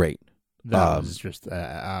great. That was just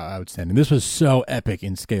outstanding. This was so epic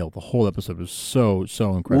in scale. The whole episode was so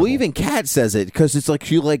incredible. Well, even Kat says it because it's like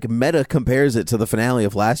she meta compares it to the finale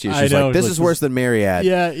of last year. She's like, "This is worse than Myriad."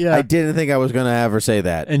 Yeah. I didn't think I was going to ever say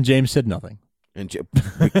that. And James said nothing. And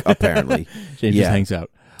apparently, James just hangs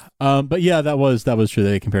out. But yeah, that was true.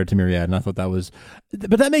 They compared to Myriad, and I thought that was,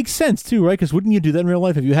 but that makes sense too, right? Because wouldn't you do that in real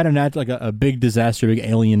life if you had a big disaster, big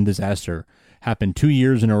alien disaster happen 2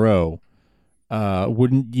 years in a row?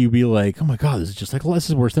 Wouldn't you be like, oh my God, this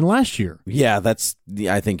is worse than last year? Yeah,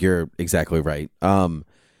 I think you're exactly right. So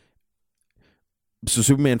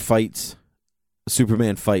Superman fights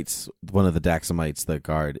one of the Daxamites, the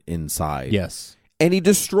guard, inside. Yes. And he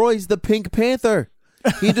destroys the Pink Panther.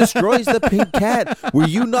 He destroys the Pink Cat. Were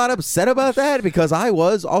you not upset about that? Because I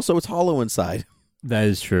was. Also, it's hollow inside. That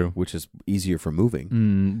is true. Which is easier for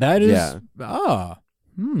moving. That is. Yeah.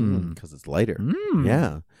 Because it's lighter.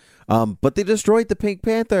 Yeah. But they destroyed the Pink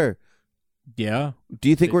Panther. Yeah. Do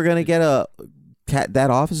you think we're going to get a cat? That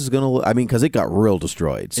office is going to, because it got real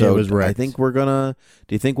destroyed. So it was wrecked. I think do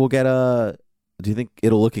you think we'll get do you think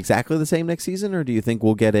it'll look exactly the same next season, or do you think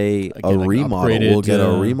we'll get a remodel? We'll get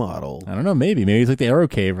a remodel. I don't know. Maybe it's like the Arrow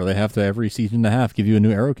Cave, where they have to every season and a half give you a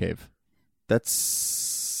new Arrow Cave.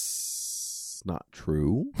 That's not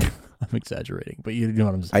true. I'm exaggerating, but you know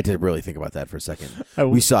what I'm saying. I did really think about that for a second.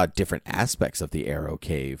 We saw different aspects of the Arrow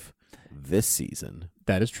Cave this season.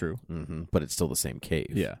 That is true. But it's still the same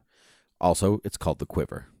cave. Yeah. Also, it's called the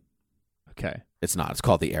Quiver. Okay. It's not. It's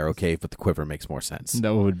called the Arrow Cave, but the Quiver makes more sense.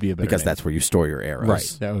 That would be a better because name. That's where you store your arrows.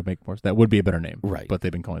 Right. That would make more. That would be a better name. Right. But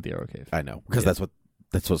they've been calling it the Arrow Cave. I know because that's what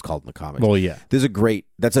That's what it's called in the comics. Well, yeah.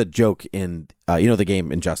 That's a joke in, the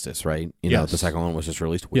game Injustice, right? You know, Yes. the second one was just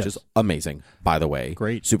released, which Yes. is amazing, by the way.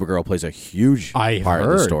 Great. Supergirl plays a huge part in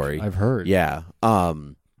the story. I've heard. Yeah.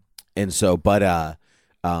 And so,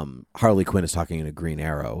 Harley Quinn is talking to Green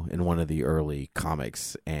Arrow in one of the early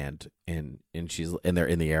comics, and they're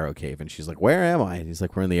in the Arrow Cave, and she's like, "Where am I?" And he's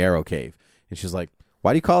like, "We're in the Arrow Cave." And she's like,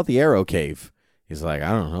 "Why do you call it the Arrow Cave?" He's like, "I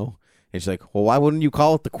don't know." And she's like, "Well, why wouldn't you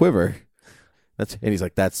call it the Quiver?" And he's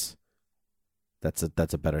like, That's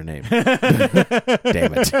a better name."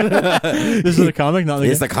 Damn it! This is the comic, not the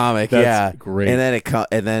It's game? the comic. That's yeah, great.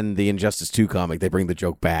 And then the Injustice 2 comic, they bring the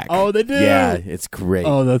joke back. Oh, they do. Yeah, it's great.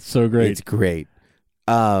 Oh, that's so great. It's great.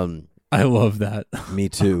 I love that. Me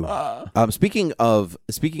too. Speaking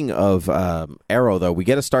of Arrow, though, we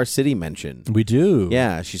get a Star City mention. We do.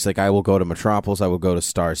 Yeah, she's like, "I will go to Metropolis. I will go to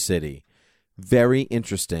Star City." Very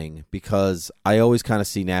interesting, because I always kind of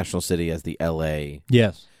see National City as the L.A.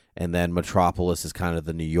 Yes. and then Metropolis is kind of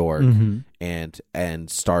the New York, Mm-hmm. and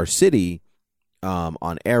Star City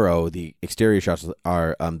on Arrow, the exterior shots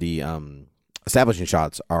are the establishing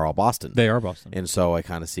shots are all Boston. They are Boston. And so I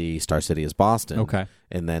kind of see Star City as Boston. Okay.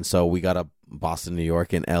 And then so we got a Boston, New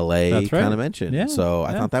York, and L.A. That's right. kind of mention. Yeah, So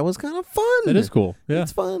I yeah. thought that was kind of fun. That is cool. Yeah.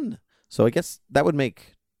 It's fun. So I guess that would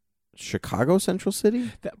make Chicago Central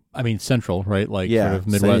City? I mean, Central, right? Like Yeah, sort of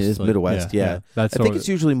Midwest. it is like, Midwest, yeah. That's I think it's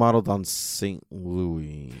usually modeled on St.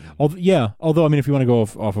 Louis. Although, I mean, if you want to go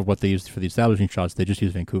off of what they used for the establishing shots, they just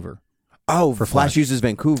use Vancouver. Oh, For Flash Flash. uses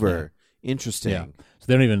Vancouver. Interesting. Yeah. So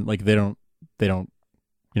they don't even like they don't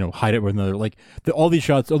hide it with another like all these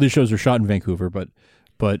shows are shot in Vancouver, but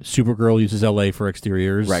Supergirl uses L.A. for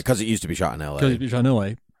exteriors, Right, because it used to be shot in L.A. Because it's shot in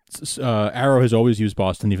L.A. Arrow has always used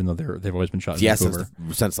Boston, even though they've always been shot in Yeah, Vancouver.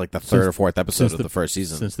 since like the third or fourth episode of the first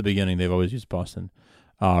season. Since the beginning, they've always used Boston.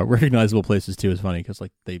 Recognizable places too is funny because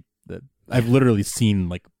like I've literally seen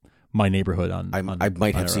like my neighborhood on. I might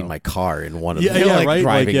have Arrow. seen my car in one of Yeah, them. yeah, like right?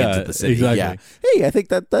 driving Like, yeah, into the city. exactly. Yeah. Hey, I think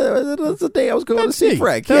that's the day I was going to see me.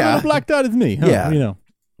 Frank. That Yeah. little black dot is me. Huh? Yeah. You know,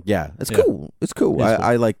 Yeah. It's Yeah. cool. It's cool. It's cool.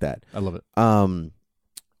 I like that. I love it.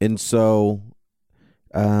 And so,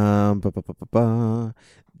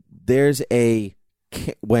 there's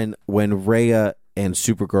when Rhea and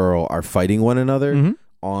Supergirl are fighting one another Mhm.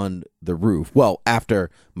 on the roof. Well, after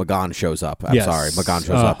Magan shows up. I'm Yes. sorry. Magan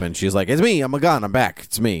shows up and she's like, "It's me. I'm Magan. I'm back.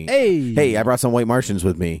 It's me. Hey, I brought some white Martians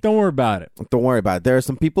with me. don't worry about it. Don't worry about it. There are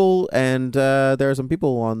some people, and there are some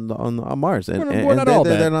people on Mars, and, We're not all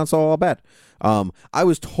bad. they're not so all bad." I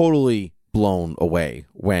was totally blown away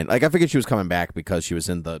when, like, I figured she was coming back because she was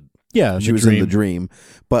in the Yeah, she was in the dream,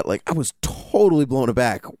 but like I was totally blown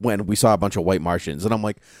aback when we saw a bunch of white Martians, and I'm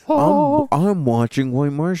like, Oh. I'm watching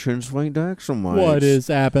white Martians fight Daxamites. What is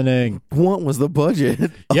happening? What was the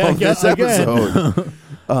budget Yeah, of this episode?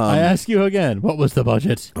 I ask you again. What was the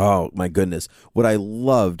budget? Oh my goodness! What I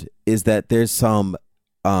loved is that there's some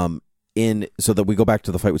so that we go back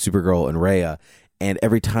to the fight with Supergirl and Rhea, and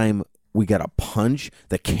every time we get a punch,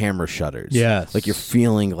 the camera shutters. Yes. Like you're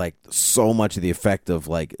feeling like so much of the effect of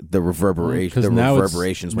like the reverberations when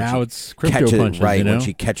now she it's crypto catches punches, right you know? when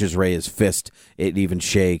she catches Rhea's fist, it even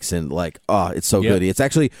shakes and like it's so Yep. good. It's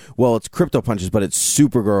actually it's crypto punches, but it's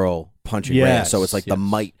Supergirl punching Rhea, Yes, so it's like the yes.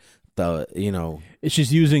 might,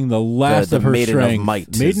 She's using the last the of her Maiden of strength.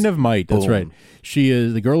 Might Maiden is- of Might. That's boom. right. She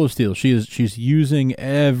is the Girl of Steel. She's using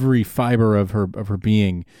every fiber of her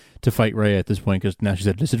being to fight Rhea at this point because now she's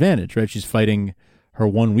at a disadvantage. Right? She's fighting her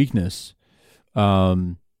one weakness.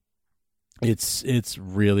 It's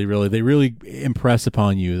really they really impress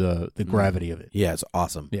upon you the gravity of it. Yeah, it's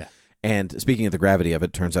awesome. Yeah. And speaking of the gravity of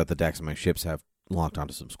it, turns out the Daxamite ships have locked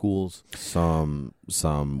onto some schools, some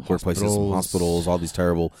workplaces, some hospitals, all these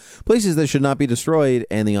terrible places that should not be destroyed,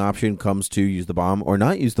 and the option comes to use the bomb or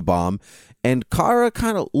not use the bomb. And Kara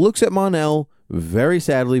kind of looks at Mon-El very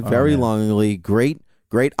sadly, very longingly. Great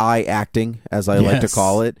eye acting, as I like to Yes.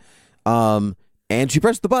 call it. And she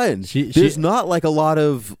pressed the button. There's not like a lot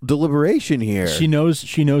of deliberation here. She knows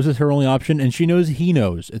it's her only option, and she knows he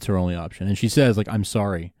knows it's her only option. And she says, like, "I'm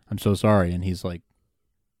sorry, I'm so sorry," and he's like,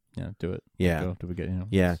 "Yeah, do it. Yeah. Go, do we get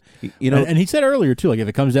Yeah. You know, and he said earlier too, like, if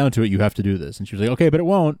it comes down to it, you have to do this. And she was like, "Okay, but it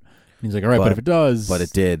won't." And he's like, "All right, but if it does, but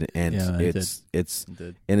it did, and Yeah, it it's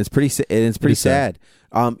did. and it's pretty Pretty sad.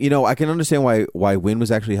 I can understand why Wynn was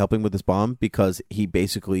actually helping with this bomb, because he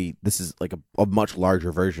basically, this is like a much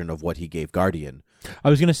larger version of what he gave Guardian. I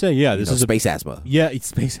was gonna say, yeah, this is space asthma. Yeah, it's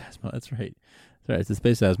space asthma. That's right. It's the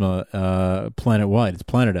space asthma, planet wide. It's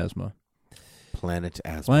planet asthma. Planet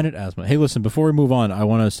asthma. Planet asthma. Hey, listen, before we move on, I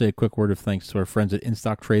want to say a quick word of thanks to our friends at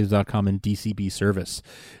InStockTrades.com and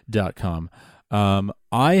DCBService.com.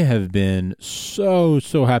 I have been so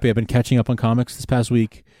happy. I've been catching up on comics this past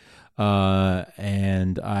week,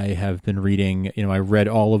 and I have been reading. I read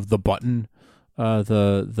all of The Button,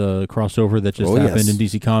 the crossover that just happened in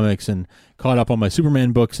DC Comics, and caught up on my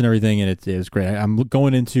Superman books and everything, and it was great. I'm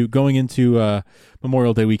going into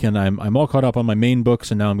Memorial Day weekend. I'm all caught up on my main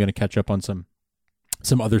books, and now I'm going to catch up on some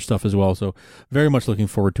other stuff as well. So very much looking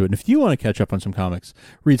forward to it. And if you want to catch up on some comics,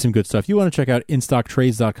 read some good stuff, you want to check out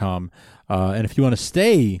InStockTrades.com. And if you want to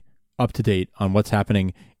stay up to date on what's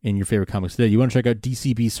happening in your favorite comics today, you want to check out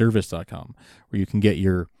DCBService.com, where you can get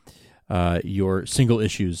your single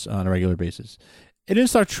issues on a regular basis. At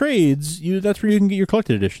InStock Trades, that's where you can get your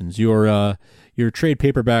collected editions, your trade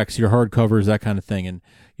paperbacks, your hardcovers, that kind of thing. And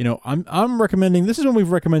I'm recommending, this is one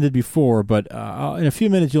we've recommended before, but in a few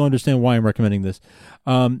minutes you'll understand why I'm recommending this.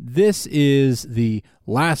 This is The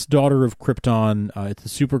Last Daughter of Krypton. It's the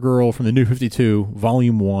Supergirl from the New 52,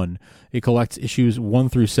 Volume 1. It collects issues 1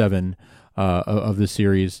 through 7 of the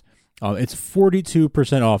series. It's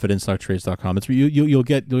 42% off at InStockTrades.com. You'll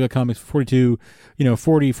get comics for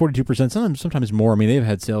 42%, sometimes more. I mean, they've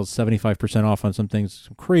had sales 75% off on some things,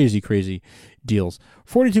 some crazy deals.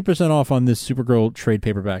 42% off on this Supergirl trade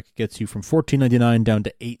paperback gets you from $14.99 down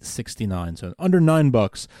to $8.69. So under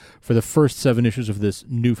 $9 for the first 7 issues of this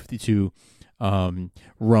New 52 run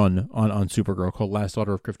on Supergirl called Last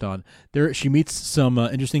Daughter of Krypton. There, she meets some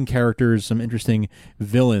interesting characters, some interesting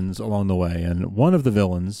villains along the way, and one of the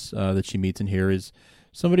villains that she meets in here is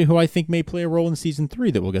somebody who I think may play a role in season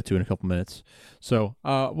 3 that we'll get to in a couple minutes. So,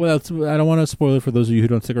 I don't want to spoil it for those of you who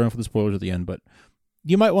don't stick around for the spoilers at the end, but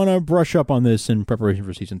you might want to brush up on this in preparation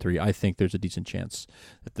for season 3. I think there's a decent chance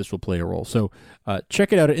that this will play a role. So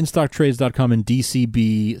check it out at InStockTrades.com and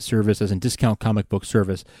DCB Service, as in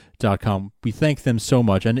DiscountComicBookService.com. We thank them so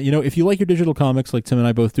much. And, if you like your digital comics like Tim and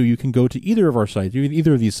I both do, you can go to either of our sites,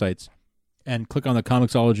 either of these sites, and click on the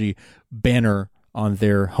Comixology banner on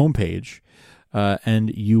their homepage. And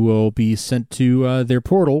you will be sent to their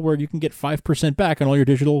portal where you can get 5% back on all your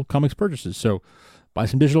digital comics purchases. So buy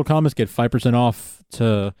some digital comics, get 5% off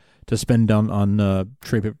to spend on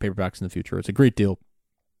trade paperbacks in the future. It's a great deal.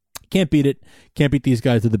 Can't beat it. Can't beat these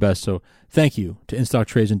guys. They're the best. So thank you to InStock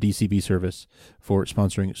Trades and DCB Service for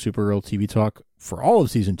sponsoring Supergirl TV Talk for all of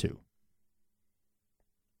Season 2.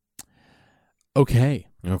 Okay.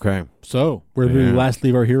 So where did we last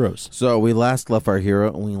leave our heroes? So we last left our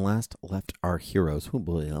heroes. Oh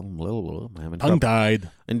boy, I'm having trouble. Tongue-tied.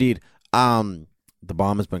 Indeed. The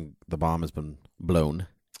bomb has been blown.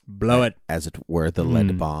 Blow it. As it were, the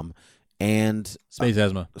lead bomb. And Space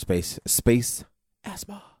asthma. Space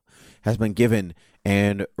asthma has been given,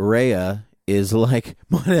 and Rhea is like,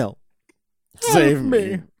 Monel, save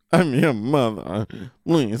me. I'm your mother.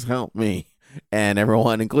 Please help me. And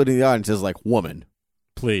everyone, including the audience, is like, woman,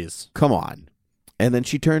 please. Come on. And then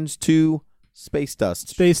she turns to space dust.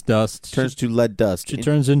 Space dust. Turns to lead dust. She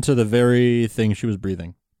turns into the very thing she was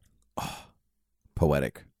breathing. Oh,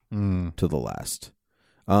 poetic to the last.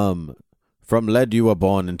 From lead you were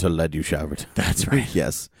born, into lead you shall return. That's right.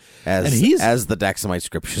 Yes. As the Daxamite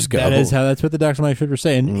scriptures go. That's what the Daxamite scriptures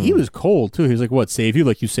say. And he was cold, too. He was like, what, save you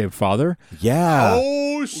like you saved father? Yeah.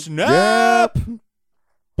 Oh, snap.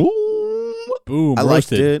 Boom. I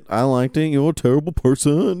roasted. liked it. You're a terrible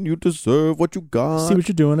person. You deserve what you got. I see what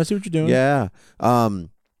you're doing. Yeah. And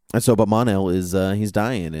so, but Mon-El is, he's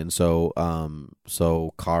dying. And so,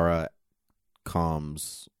 Kara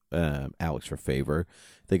calms Alex for favor.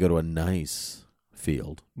 They go to a nice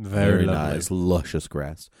field. Very nice, luscious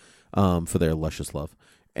grass for their luscious love.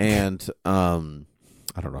 And I don't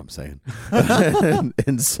know what I'm saying.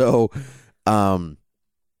 And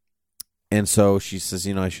so she says,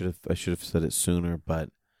 I should have said it sooner,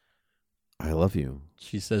 but I love you.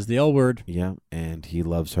 She says the L word. Yeah, and he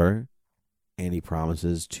loves her, and he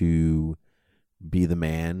promises to be the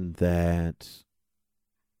man that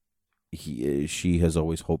she has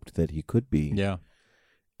always hoped that he could be. Yeah.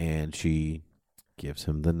 And she gives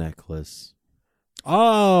him the necklace.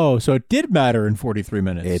 Oh, so it did matter in 43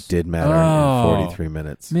 minutes. It did matter in 43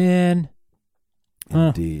 minutes. Man.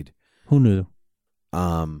 Indeed. Who knew?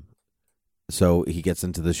 So he gets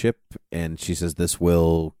into the ship, and she says, "This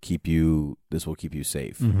will keep you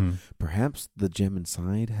safe." Mm-hmm. Perhaps the gem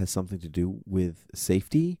inside has something to do with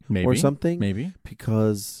safety, maybe, or something. Maybe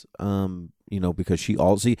because because she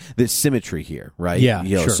also there's symmetry here, right? Yeah,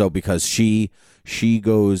 sure. So because she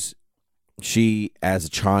as a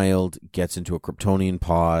child gets into a Kryptonian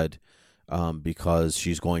pod, because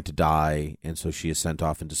she's going to die, and so she is sent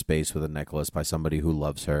off into space with a necklace by somebody who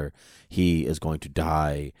loves her. He is going to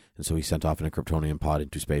die, and so he's sent off in a Kryptonian pod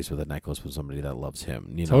into space with a necklace with somebody that loves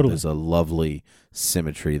him. You know, Totally. there's a lovely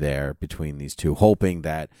symmetry there between these two, hoping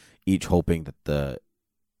that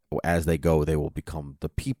as they go, they will become the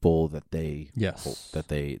people that they hope that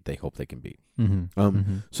they hope they can be.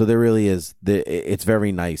 So there really is. It's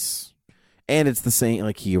very nice, and it's the same.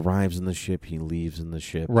 Like, he arrives in the ship, he leaves in the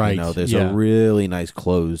ship. Right. You know, there's a really nice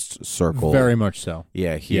closed circle. Very much so.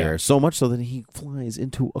 Yeah, here. Yeah. So much so that he flies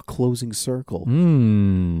into a closing circle.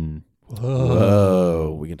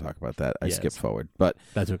 Whoa. We can talk about that. I Yes. skipped forward, but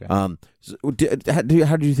That's okay. how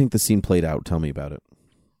do you think the scene played out? Tell me about it.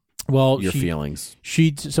 Well, Your feelings.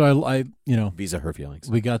 So I These are her feelings.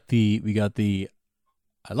 we got the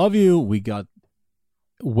I love you. We got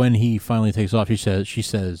when he finally takes off. She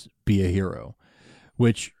says be a hero,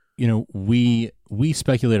 which we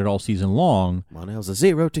speculated all season long. Monel's a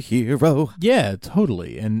 0 to hero. Yeah,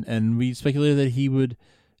 totally. And we speculated that he would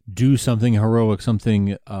do something heroic,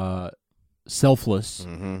 something selfless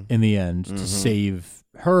in the end to save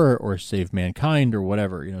her or save mankind or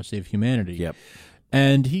whatever, save humanity. Yep.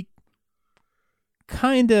 And he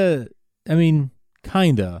kinda.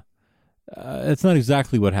 It's not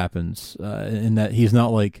exactly what happens in that he's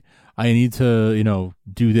not like, I need to,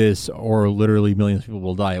 do this or literally millions of people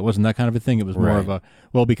will die. It wasn't that kind of a thing. It was more of a,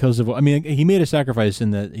 well, because of, he made a sacrifice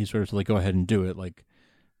in that he sort of like, go ahead and do it. Like,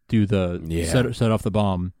 do the, set off the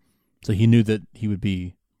bomb. So he knew that he would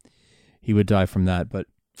die from that. But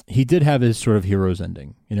he did have his sort of hero's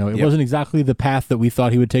ending. It wasn't exactly the path that we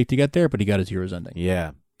thought he would take to get there, but he got his hero's ending.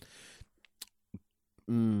 Yeah.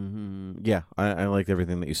 Yeah, I liked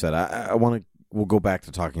everything that you said. We'll go back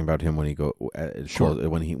to talking about him when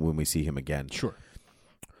when we see him again. Sure.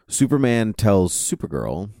 Superman tells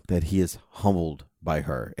Supergirl that he is humbled by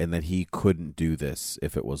her and that he couldn't do this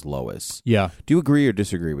if it was Lois. Yeah. Do you agree or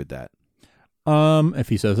disagree with that? If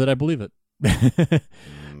he says it, I believe it.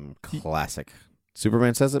 Classic.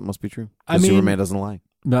 Superman says it, must be true. I mean, Superman doesn't lie.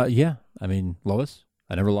 Yeah. Lois,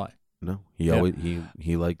 I never lie. No,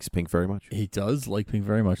 he likes Pink very much. He does like Pink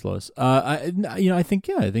very much, Lois. I think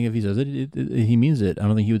if he says it, he means it. I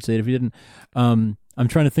don't think he would say it if he didn't. I'm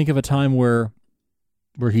trying to think of a time where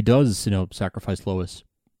he does, sacrifice Lois.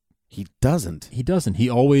 He doesn't. He doesn't. He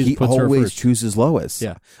always puts her first. Chooses Lois.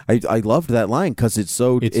 Yeah, I loved that line because it's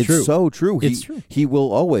so true. So true. It's true. He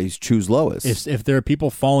will always choose Lois. If there are people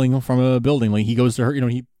falling from a building, like he goes to her,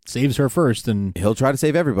 he saves her first, and he'll try to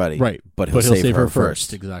save everybody. Right, but he'll save her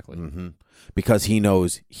first. Exactly. Because he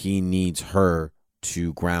knows he needs her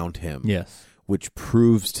to ground him. Yes. Which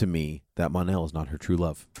proves to me that Mon-El is not her true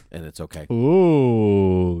love, and it's okay.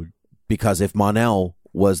 Ooh. Because if Mon-El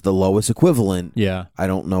was the Lois equivalent, yeah, I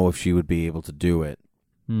don't know if she would be able to do it.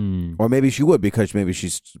 Or maybe she would, because maybe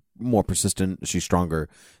she's more persistent, she's stronger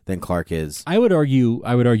than Clark is. I would argue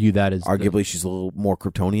that is arguably she's a little more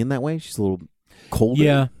Kryptonian that way. She's a little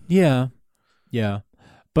colder. Yeah.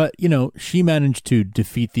 But, she managed to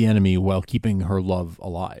defeat the enemy while keeping her love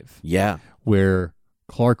alive. Yeah. Where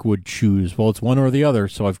Clark would choose, well, it's one or the other,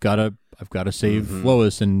 so I've got to save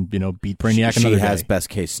Lois and, beat Brainiac another day. She has best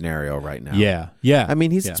case scenario right now. Yeah. I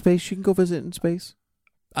mean, he's in space. She can go visit in space.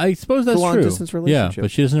 I suppose that's long true. Distance relationship. Yeah, but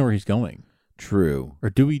she doesn't know where he's going. True. Or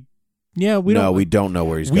do we? Yeah, we don't. No, we don't know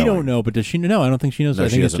where he's going. We don't know, but does she know? No, I don't think she knows. No, I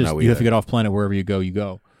think she it's doesn't just know you have to either. get off planet wherever you go, you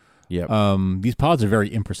go. Yep. These pods are very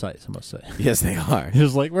imprecise, I must say. Yes, they are.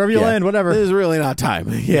 Just like wherever you land, whatever. There's really not time.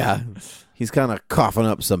 Yeah. He's kind of coughing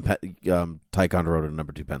up some Ticonderoga No.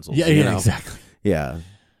 2 pencils. Yeah, exactly. Yeah.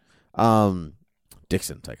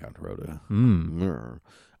 Dixon Ticonderoga.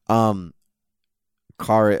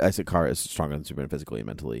 Kara is stronger than Superman physically and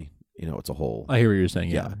mentally. It's a whole. I hear what you're saying.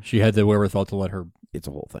 Yeah. She had the wherewithal to let It's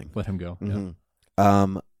a whole thing. Let him go.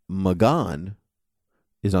 Magan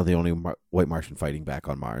is not the only white Martian fighting back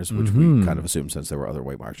on Mars, which we kind of assumed since there were other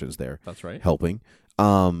white Martians there. That's right. Helping.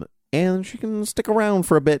 And she can stick around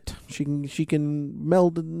for a bit. She can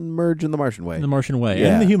meld and merge in the Martian way. In the Martian way.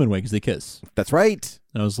 And the human way, because they kiss. That's right.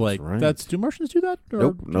 And I was like, do Martians do that? Or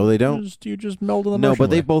nope. No, they don't. Do you just meld in the Martian No, but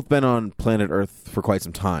way? they've both been on planet Earth for quite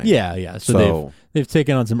some time. Yeah. So they've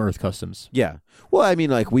taken on some Earth customs. Yeah. Well, I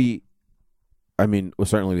mean,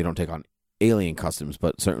 certainly we don't take on alien customs,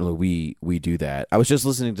 but certainly we do that. I was just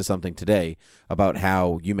listening to something today about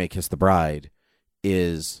how You May Kiss the Bride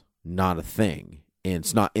is not a thing. And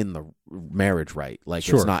it's not in the marriage rite. Like,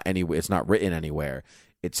 sure. It's not written anywhere.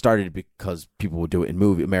 It started because people would do it in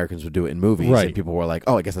movies. Americans would do it in movies. Right. And people were like,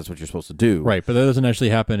 oh, I guess that's what you're supposed to do. Right. But that doesn't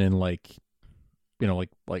actually happen in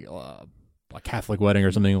a Catholic wedding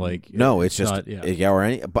or something like. No, it's just not, or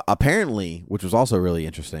any. But apparently, which was also really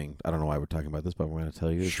interesting. I don't know why we're talking about this, but we're going to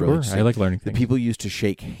tell you. It's Sure, really interesting. I like learning The things. people used to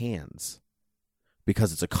shake hands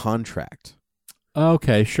because it's a contract.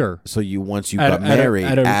 Okay, sure. So once you At- got at a- married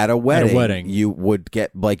at a- at a wedding, wedding. you would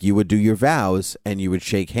get you would do your vows and you would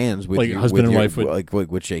shake hands with Like your husband with and your, wife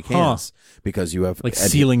would shake hands because you have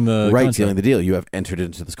sealing the right contract. sealing the deal. You have entered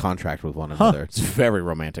into this contract with one another. It's very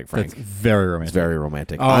romantic, Frank. That's very romantic. It's very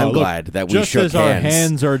romantic. Oh, I'm look, glad that we just shook as our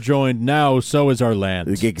hands are joined now, so is our land.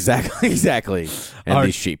 Exactly. And Our-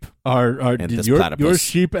 these sheep. Our And this your platypus.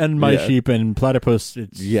 sheep and my Yeah. sheep and platypus.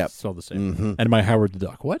 It's all the same. Mhm. And my Howard the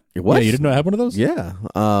Duck. What? What? Yeah, you didn't know I had one of those? Yeah.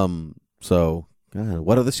 So,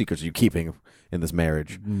 what other secrets are you keeping in this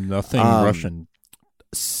marriage? Nothing Russian.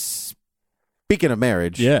 Speaking of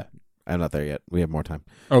marriage, Yeah. I'm not there yet. We have more time.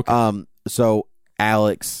 Okay. So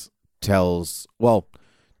Alex tells,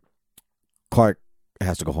 Clark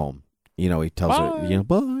has to go home. He tells Bye. her,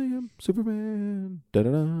 bye, I'm Superman.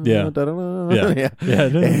 Da-da-da, Yeah. da-da-da.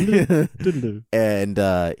 Yeah. And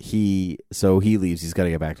he leaves. He's got to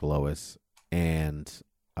get back to Lois, and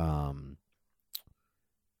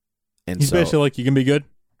He's so basically like, you can be good.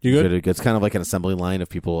 You good? it's kind of like an assembly line of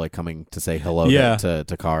people like coming to say hello Yeah. to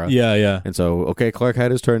Kara. Yeah. And so, okay, Clark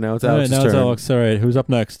had his turn. Now it's All right, Alex's now turn. it's Alex. All right, who's up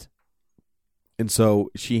next? And so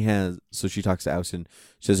she talks to Alex and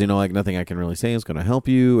she says, nothing I can really say is going to help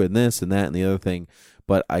you, and this and that and the other thing,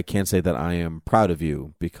 but I can't say that I am proud of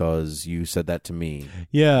you because you said that to me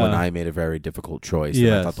Yeah. when I made a very difficult choice. And I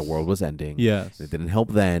Yes. thought the world was ending. Yes. It didn't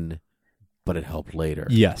help then, but it helped later.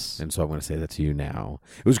 Yes. And so I'm going to say that to you now.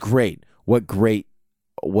 It was great. What great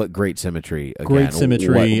symmetry again. Great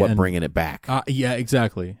symmetry What and- bringing it back. Yeah,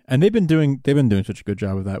 exactly. And they've been doing such a good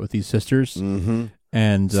job of that with these sisters. Mm-hmm.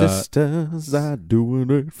 And Sisters are doing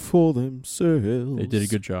it for themselves. they did a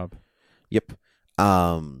good job. Yep.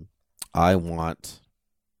 I want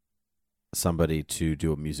somebody to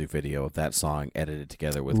do a music video of that song edited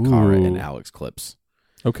together with Kara and Ooh. Alex clips.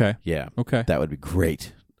 Okay. Yeah. Okay. That would be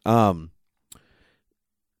great.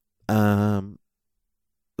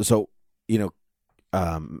 So,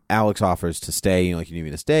 Alex offers to stay. You need me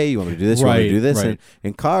to stay? You want me to do this? You want me to do this? Right.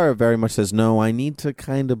 And Kara very much says, no, I need to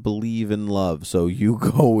kind of believe in love. So you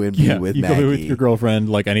go and be with you Maggie. go be with your girlfriend.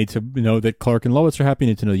 Like, I need to know that Clark and Lois are happy. I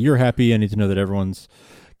need to know that you're happy. I need to know that everyone's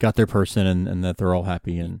got their person and that they're all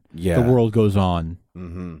happy and the world goes on.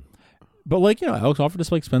 Mm-hmm. But Alex offered to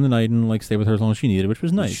spend the night and stay with her as long as she needed, which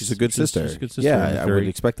was nice. She's a good sister. She's a good sister. Yeah, I would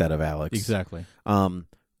expect that of Alex. Exactly.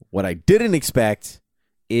 What I didn't expect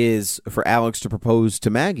is for Alex to propose to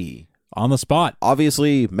Maggie. On the spot.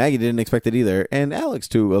 Obviously, Maggie didn't expect it either, and Alex,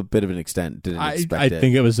 to a bit of an extent, didn't expect it. I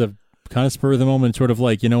think it was a kind of spur of the moment, sort of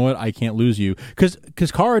like, you know what, I can't lose you. Because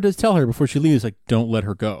Kara does tell her before she leaves, don't let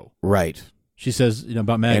her go. Right. She says,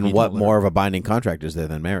 about Maggie. And what more of a binding contract is there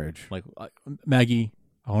than marriage? Maggie,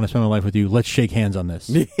 I want to spend my life with you. Let's shake hands on this.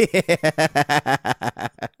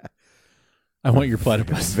 I want your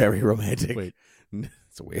platypus. Very romantic. Wait.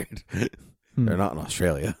 It's weird. They're not in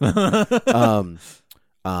Australia. Did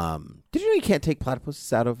you know you can't take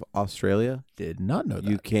platypuses out of Australia? Did not know that.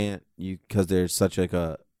 You can't, because there's such they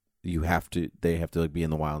have to be in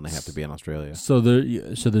the wild and they have to be in Australia. So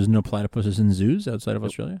there's no platypuses in zoos outside of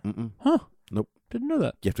Australia? Mm-mm. Huh. Nope. Didn't know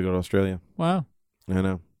that. You have to go to Australia. Wow. I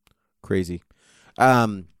know. Crazy.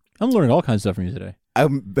 I'm learning all kinds of stuff from you today.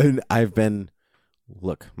 I've been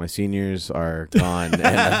look, my seniors are gone and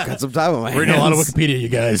I've got some time on my hands. Reading a lot of Wikipedia, you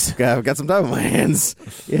guys. I've got some time on my hands.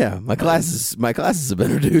 Yeah, my classes have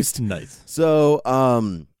been reduced. Nice. So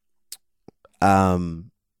I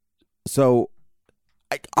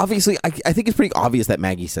think it's pretty obvious that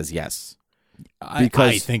Maggie says yes. I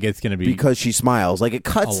think it's going to be because she smiles. Like it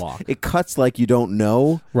cuts like you don't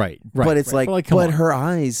know. Right. But it's right. but her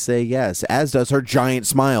eyes say yes, as does her giant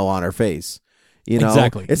smile on her face.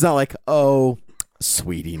 Exactly. It's not like, oh,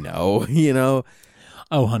 sweetie, no.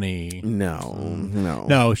 Oh, honey.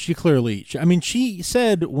 No. She clearly. She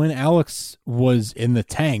said when Alex was in the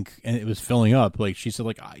tank and it was filling up, she said,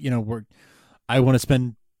 I want to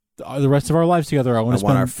spend the rest of our lives together. I want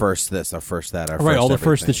our first this, our first that, our right, first all the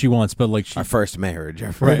everything. first that she wants, but our first marriage,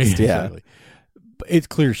 our first, right, yeah. Exactly. But it's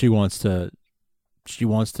clear she wants to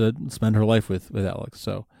spend her life with Alex.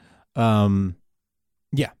 So,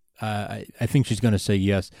 I think she's going to say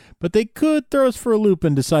yes, but they could throw us for a loop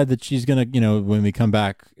and decide that she's going to, when we come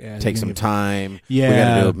back, take some time. Yeah, we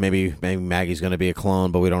got to do maybe Maggie's going to be a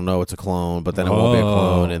clone, but we don't know it's a clone. But then it won't be a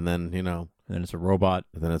clone, and then And then it's a robot.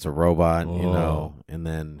 And then it's a robot, Oh. and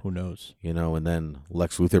then Who knows? and then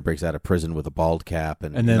Lex Luthor breaks out of prison with a bald cap,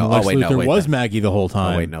 and then Lex Luthor was Maggie the whole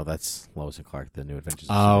time. Oh wait, no, that's Lois and Clark, the New Adventures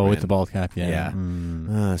of Oh, Superman. with the bald cap, yeah.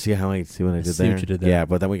 Yeah. See what I did see there? what you did there. Yeah,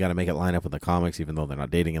 but then we got to make it line up with the comics, even though they're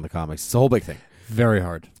not dating in the comics. It's a whole big thing. Very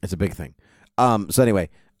hard. It's a big thing. So anyway,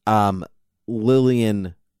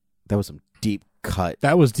 Lillian, that was some deep cut.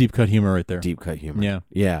 That was deep cut humor right there. Deep cut humor. Yeah.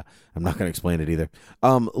 Yeah. I'm not going to explain it either.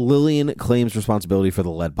 Lillian claims responsibility for the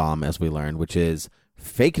lead bomb, as we learned, which is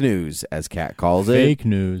fake news, as Kat calls it. Fake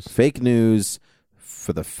news. Fake news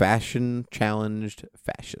for the fashion-challenged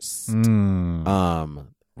fascists.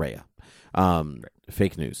 Rhea.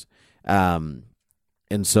 Fake news. And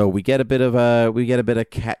so we get a bit of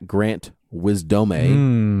Cat Grant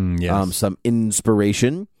wisdom, Yes. some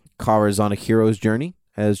inspiration. Kara's on a hero's journey,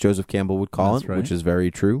 as Joseph Campbell would call That's it, right. which is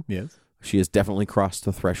very true. Yes. She has definitely crossed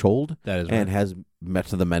the threshold. That is and right. has met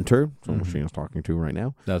the mentor, who she is talking to right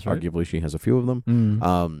now. That's right. Arguably, she has a few of them.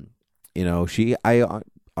 I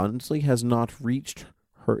honestly has not reached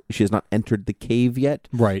her. She has not entered the cave yet.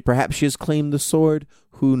 Right. Perhaps she has claimed the sword.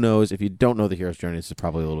 Who knows? If you don't know the hero's journey, this is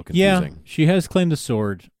probably a little Yeah, confusing. she has claimed the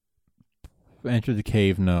sword. Enter the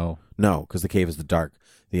cave, no. No, because the cave is the dark,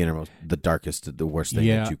 the innermost, the darkest, the worst thing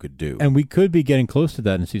Yeah. that you could do. And we could be getting close to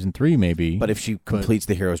that in season 3, maybe. But if she completes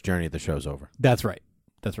the hero's journey, the show's over. That's right.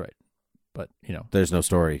 That's right. But, There's no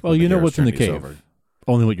story. Well, when the you know hero's what's in the journey's cave. over.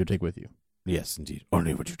 Only what you take with you. Yes, indeed.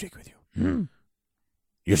 Only what you take with you.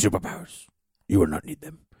 Your superpowers. You will not need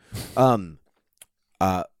them.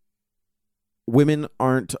 Women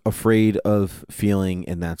aren't afraid of feeling,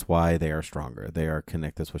 and that's why they are stronger. They are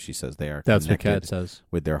connected. That's what she says. They are That's what connected Kat says.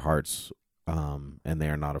 with their hearts, and they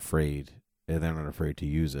are not afraid. And they're not afraid to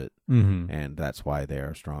use it, and that's why they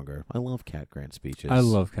are stronger. I love Cat Grant speeches. I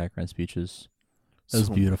love Cat Grant speeches. That was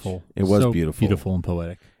So beautiful. much. It was So beautiful. Beautiful and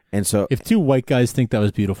poetic. And so If two white guys think that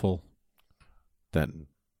was beautiful. then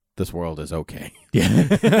this world is okay. Yeah.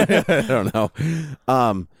 I don't know.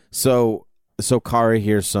 So Kara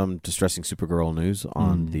hears some distressing Supergirl news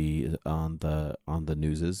on the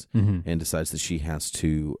newses and decides that she has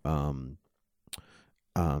to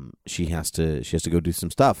go do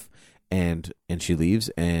some stuff, and she leaves,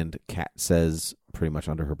 and Kat says pretty much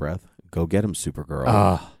under her breath, "Go get him,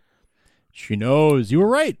 Supergirl." She knows. You were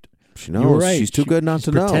right. She knows. You were right. She's too good not she's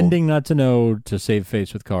to know. pretending not to know to save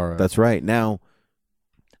face with Kara. That's right. Now,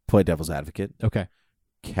 play devil's advocate. okay.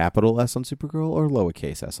 Capital S on Supergirl or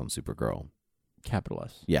lowercase s on Supergirl? Capital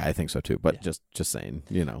S. Yeah, I think so too. But Yeah. just saying,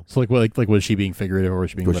 So like was she being figurative or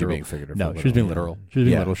was she being Was she literal? being figurative No, or she was being literal? literal. She was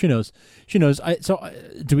being Yeah. literal. She knows. She knows.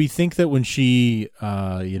 Do we think that when she,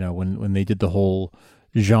 when they did the whole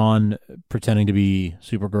Jean pretending to be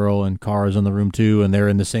Supergirl and Kara's in the room too, and they're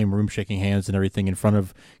in the same room shaking hands and everything in front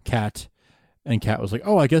of Kat, and Kat was like,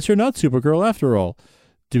 "Oh, I guess you're not Supergirl after all."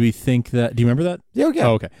 Do we think that? Do you remember that? Yeah, okay.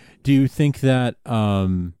 Oh, okay. Do you think that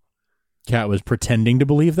Kat was pretending to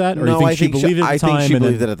believe that, or do you No, think I she think believed it at the time? I think she and then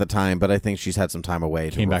believed it at the time, but I think she's had some time away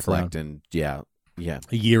to Came back reflect, around. and yeah.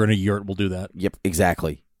 a year and a year will do that. Yep,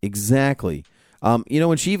 exactly.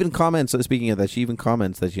 And she even comments. Speaking of that, she even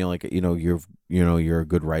comments that you're a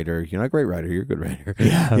good writer. You're not a great writer. You're a good writer.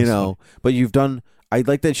 Yeah, but you've done. I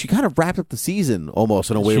like that she kind of wrapped up the season almost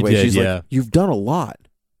in a weird She way. did, She's yeah. like, "You've done a lot.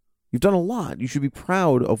 You've done a lot. You should be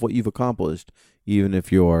proud of what you've accomplished, even if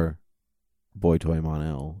your boy toy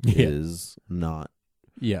Mon-El is not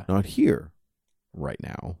here right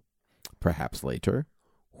now. Perhaps later.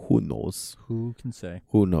 Who knows? Who can say?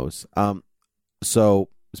 Who knows? So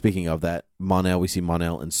speaking of that, we see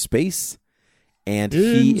Mon-El in space, and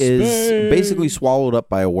he is basically swallowed up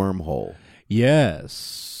by a wormhole.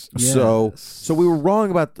 Yes. So we were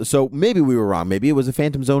wrong about. So maybe we were wrong. Maybe it was a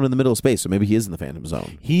phantom zone in the middle of space. So maybe he is in the phantom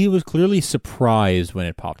zone. He was clearly surprised when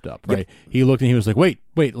it popped up, right? Yep. He looked and he was like, wait.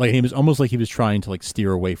 Like, he was almost like he was trying to like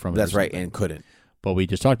steer away from it. That's right, and couldn't. But we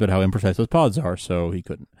just talked about how imprecise those pods are, so he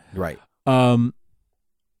couldn't. Right.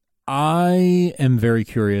 I am very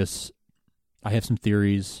curious. I have some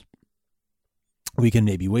theories. We can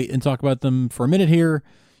maybe wait and talk about them for a minute here,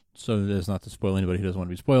 so as not to spoil anybody who doesn't want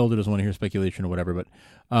to be spoiled or doesn't want to hear speculation or whatever. But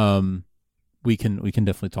we can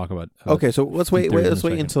definitely talk about. Okay, so let's wait. Let's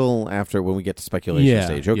wait second. until after when we get to speculation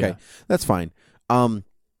stage. Okay, that's fine.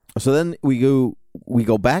 So then we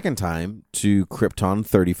go back in time to Krypton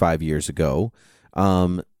 35 years ago.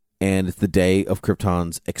 And it's the day of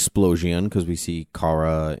Krypton's explosion because we see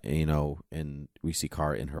Kara, and we see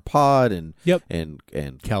Kara in her pod, and Yep. and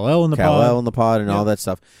Kal-El in the Kal-El pod. in the pod, and all that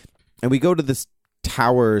stuff. And we go to this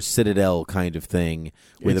tower citadel kind of thing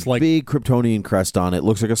with It's a like- big Kryptonian crest on it.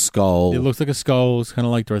 Looks like a skull. It looks like a skull. It's kind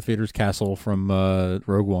of like Darth Vader's castle from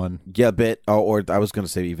Rogue One. Yeah, a bit. Or I was going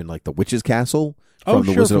to say even like the Witch's Castle from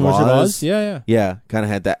the sure, Wizard from of Wizard Oz. Yeah. Yeah, kind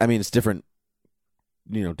of had that. I mean, it's different,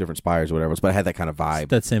 different spires or whatever, but it had that kind of vibe.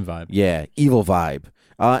 That same vibe. Yeah, evil vibe.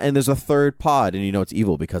 And there's a third pod, and it's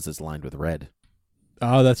evil because it's lined with red.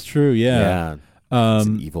 Oh, that's true. Yeah. It's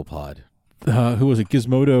an evil pod. Who was it?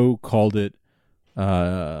 Gizmodo called it.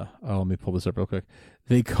 Let me pull this up real quick.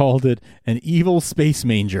 They called it an evil space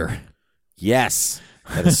manger. Yes.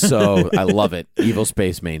 That is so, I love it. Evil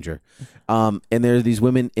space manger. And there are these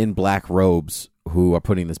women in black robes who are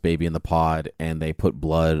putting this baby in the pod, and they put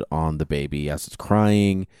blood on the baby as it's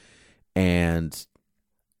crying. And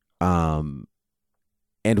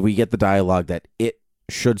we get the dialogue that it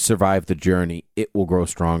should survive the journey. It will grow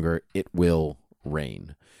stronger. It will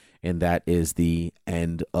reign. And that is the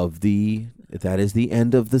end of the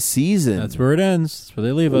season. That's where it ends. That's where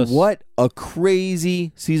they leave us. What a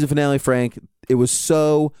crazy season finale, Frank. It was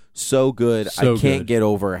so good. I can't get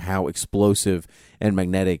over how explosive and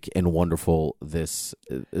magnetic and wonderful this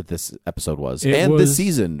episode was. This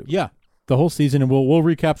season. Yeah. The whole season, and we'll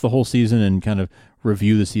recap the whole season and kind of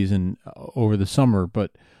review the season over the summer,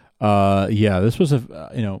 but this was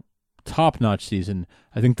a top-notch season.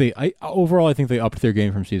 I think they upped their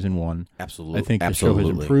game from season 1. Absolutely. I think the show has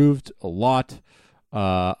improved a lot.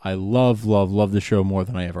 I love the show more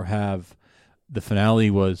than I ever have. The finale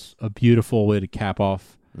was a beautiful way to cap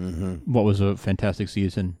off what was a fantastic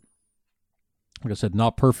season. Like I said,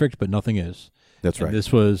 not perfect, but nothing is. That's right. And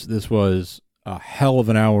this was a hell of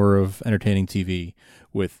an hour of entertaining TV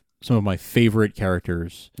with some of my favorite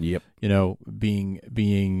characters. Yep.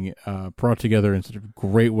 Being brought together in such a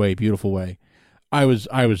great way, beautiful way. I was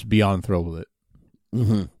beyond thrilled with it.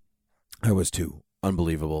 Mm-hmm. I was too.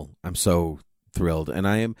 Unbelievable. I'm so thrilled, and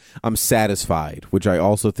I'm satisfied, which I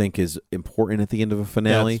also think is important at the end of a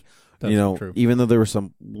finale. That's true. Even though there were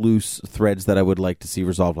some loose threads that I would like to see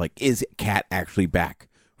resolved, like is Kat actually back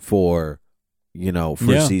for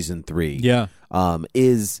season 3? Yeah.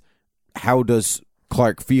 How does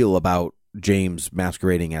Clark feel about James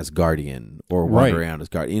masquerading as Guardian or wandering around as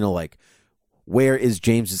Guardian? Where is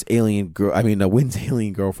James's Wynn's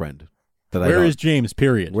alien girlfriend? Where is James?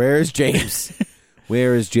 Period. Where is James?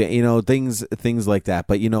 Where is James? Things like that.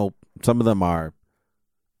 But some of them are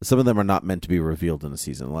not meant to be revealed in the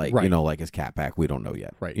season. Like like is Cat back? We don't know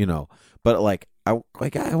yet. Right. But I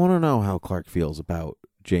want to know how Clark feels about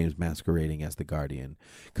James masquerading as the Guardian,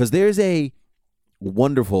 because there's a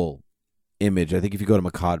wonderful image. I think if you go to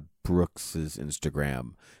Makad Brooks's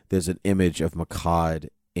Instagram, there's an image of Makad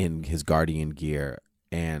in his Guardian gear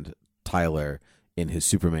and Tyler in his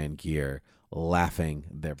Superman gear, laughing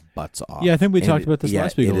their butts off. Yeah, I think we talked about this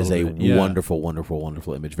last week. It is a bit. wonderful, wonderful,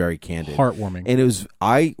 wonderful image. Very candid, heartwarming. And it was.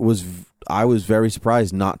 I was very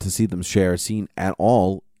surprised not to see them share a scene at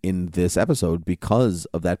all in this episode because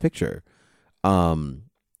of that picture.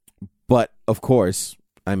 But of course,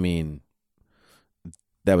 I mean,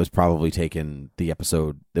 that was probably taken the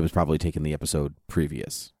episode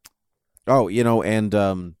previous. Oh,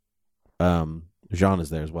 and Jean is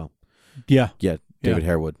there as well. Yeah. David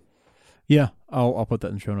Harewood. Yeah, I'll put that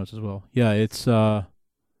in the show notes as well. Yeah, it's a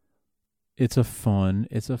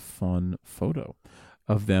fun photo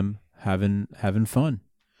of them having fun.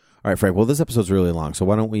 All right, Frank. Well, this episode's really long, so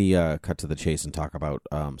why don't we cut to the chase and talk about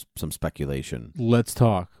some speculation? Let's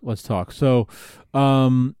talk. So,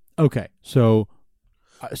 okay. So,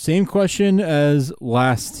 same question as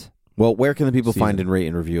last. Well, where can the people season. find and rate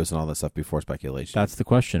and review us and all that stuff before speculation? That's the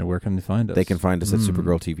question. Where can they find us? They can find us at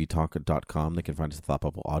supergirltvtalk.com. They can find us at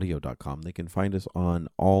thoughtbubbleaudio.com. They can find us on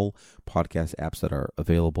all podcast apps that are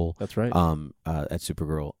available. That's right. At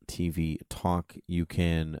Supergirl TV Talk. You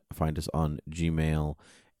can find us on Gmail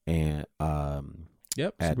and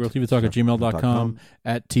supergirltvtalk@gmail.com,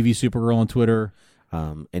 at TV Supergirl on Twitter.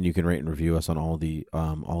 And you can rate and review us on all these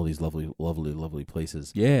lovely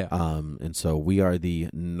places. Yeah. And so we are the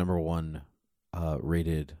number 1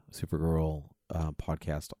 rated Supergirl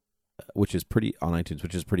podcast, which is pretty on iTunes,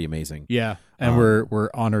 which is pretty amazing. Yeah. And we're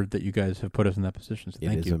honored that you guys have put us in that position. So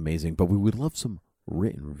thank you. It is amazing, but we would love some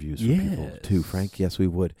written reviews from people too, Frank. Yes, we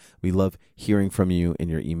would. We love hearing from you in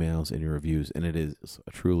your emails and your reviews, and it is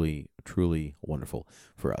truly wonderful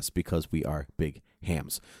for us because we are big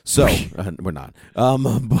hams. So we're not,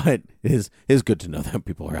 but it is good to know that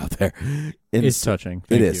people are out there. And it's touching.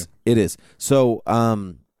 Thank you. It is. So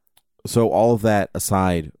all of that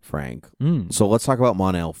aside, Frank. So let's talk about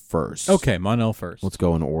Mon-El first. Okay, Mon-El first. Let's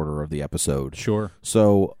go in order of the episode. Sure.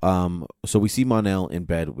 So we see Mon-El in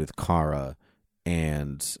bed with Kara.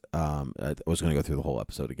 and I was going to go through the whole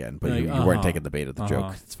episode again, but Like, you weren't taking the bait of the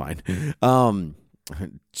joke. It's fine.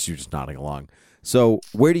 She was just nodding along. So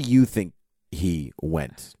where do you think he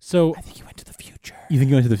went? So I think he went to the future. you think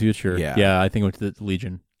he went to the future? Yeah. Yeah, I think he went to the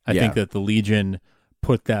Legion. I think that the Legion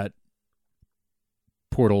put that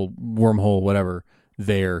portal, wormhole, whatever,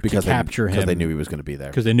 there to capture him. Because they knew he was going to be there.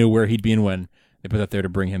 Because they knew where he'd be and when. They put that there to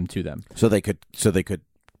bring him to them. So they could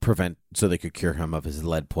cure him of his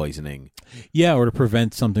lead poisoning. Yeah, or to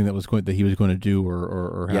prevent something that he was going to do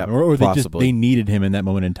or happen. Yeah, or possibly. they needed him in that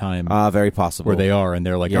moment in time. Very possible. Where they are, and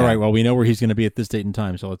they're like, all right, well, we know where he's going to be at this date and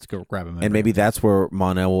time, so let's go grab him. And maybe that's where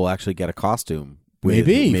Mon-El will actually get a costume.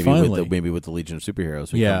 Finally. With the Legion of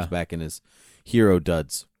Superheroes. He comes back in his hero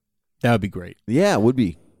duds. That would be great. Yeah, it would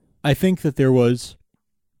be. I think that there was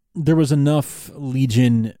enough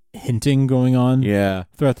Legion hinting going on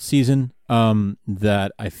throughout the season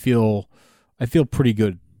that I feel pretty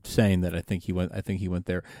good saying that I think he went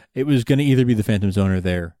there. It was going to either be the Phantom Zone or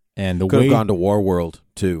there, and the could have gone to War World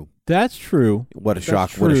too. That's true. What a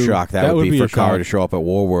shock! What a shock that would be for Kara to show up at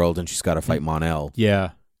War World and she's got to fight Mon-El.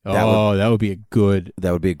 Yeah. That would be a good.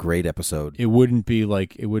 That would be a great episode. It wouldn't be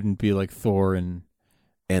like Thor and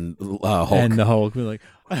Hulk. And the Hulk be like,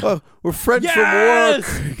 oh, we're friends from work.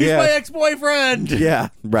 He's my ex-boyfriend. Yeah,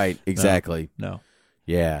 right. Exactly. No.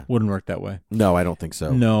 Yeah. Wouldn't work that way. No, I don't think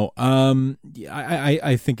so. No.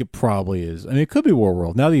 I think it probably is. I mean, it could be War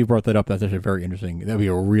World. Now that you brought that up, that's actually very interesting. That'd be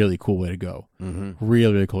a really cool way to go. Mm-hmm.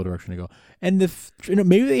 Really, really cool direction to go. And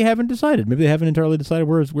maybe they haven't decided. Maybe they haven't entirely decided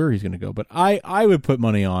where he's going to go. But I would put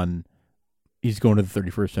money on he's going to the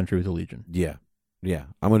 31st century with the Legion. Yeah. Yeah.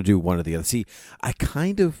 I'm going to do one or the other. I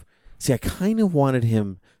kind of wanted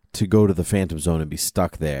him to go to the Phantom Zone and be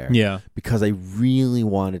stuck there. Yeah. Because I really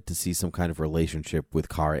wanted to see some kind of relationship with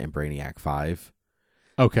Kara and Brainiac 5.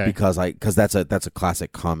 Okay. Because that's a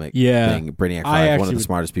classic comic thing. Brainiac 5, one of the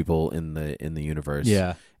smartest people in the universe.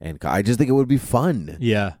 Yeah. And I just think it would be fun.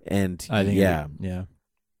 Yeah. And I think yeah.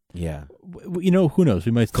 Yeah. Who knows?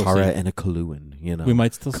 We might still Kara see. and a Kaluan, We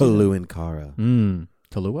might still see Kaluan Kara.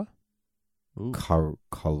 Talua? Carl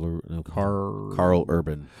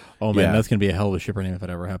Urban. Oh man, that's gonna be a hell of a shipper name if it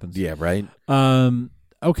ever happens. Yeah, right.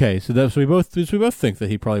 Okay, so we both think that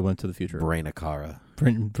he probably went to the future. Brainiac.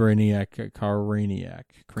 Craniac.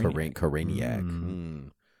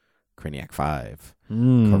 Craniac 5.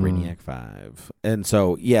 Craniac 5. And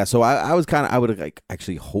so I was kind of, I would like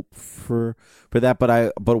actually hope for that,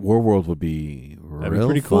 but War World would be That'd real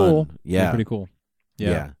be pretty fun. cool. Yeah, pretty cool.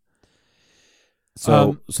 Yeah.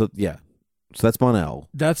 So that's Mon-El.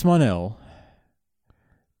 That's Mon-El.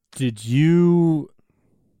 Did you?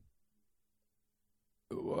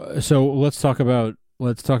 So let's talk about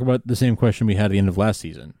the same question we had at the end of last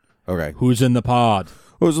season. Okay, who's in the pod?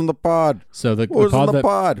 Who's in the pod? So the Who's pod in the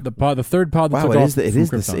pod? The third pod. That wow, took it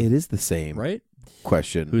is Krypton. the same right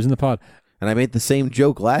question. Who's in the pod? And I made the same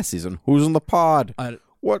joke last season. Who's in the pod?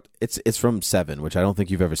 What? It's from Seven, which I don't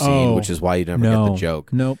think you've ever seen, which is why you never get the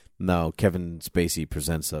joke. Nope. No, Kevin Spacey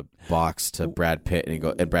presents a box to Brad Pitt,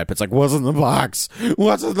 and Brad Pitt's like, "What's in the box?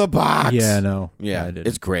 What's in the box?" Yeah, no. Yeah,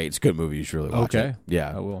 it's great. It's a good movie. You should really watch it.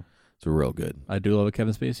 Yeah, I will. It's real good. I do love a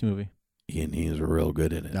Kevin Spacey movie. And he's real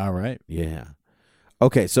good in it. All right. Yeah.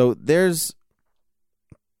 Okay, so there's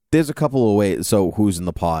a couple of ways. So who's in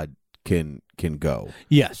the pod can go?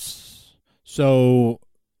 Yes. So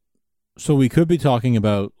we could be talking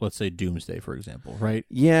about, let's say, Doomsday, for example, right?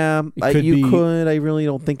 Yeah, you could. I really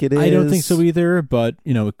don't think it is. I don't think so either, but,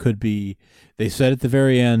 it could be. They said at the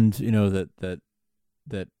very end,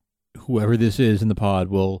 that whoever this is in the pod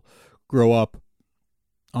will grow up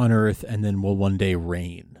on Earth and then will one day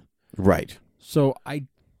reign. Right. So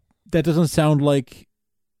that doesn't sound like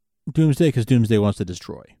Doomsday, because Doomsday wants to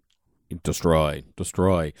destroy. Destroy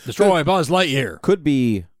Buzz Lightyear. Could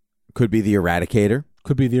be the Eradicator.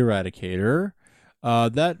 Could be the Eradicator.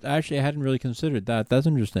 That actually I hadn't really considered that. That's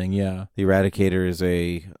interesting. Yeah. The Eradicator is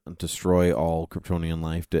a destroy all Kryptonian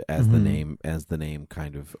life as the name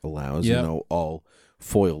kind of allows. Yep. All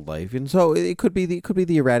foiled life, and so it could be the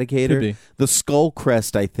Eradicator. Could be. The Skull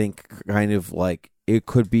Crest, I think, kind of like it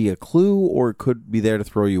could be a clue, or it could be there to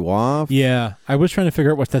throw you off. Yeah, I was trying to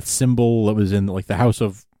figure out what's that symbol that was in like the house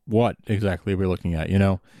of what exactly we're looking at.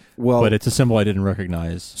 Well, but it's a symbol I didn't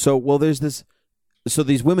recognize. So there's this. So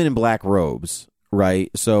these women in black robes,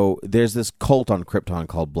 right? So there's this cult on Krypton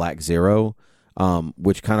called Black Zero,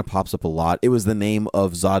 which kind of pops up a lot. It was the name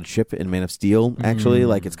of Zod's ship in Man of Steel, actually.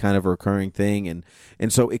 Like, it's kind of a recurring thing.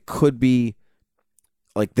 And so it could be,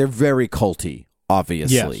 like, they're very culty,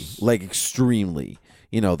 obviously. Yes. Like, extremely.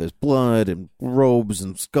 There's blood and robes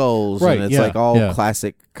and skulls. Right, And it's like all yeah.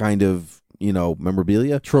 classic kind of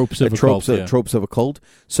memorabilia, Tropes of a cult, yeah. tropes of a cult.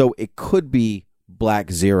 So it could be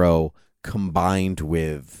Black Zero combined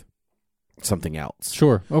with something else.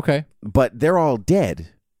 Sure. Okay. But they're all dead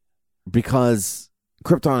because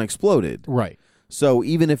Krypton exploded. Right. So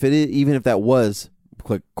even if that was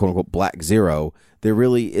quote unquote Black Zero, there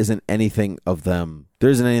really isn't anything of them. There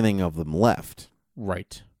isn't anything of them left.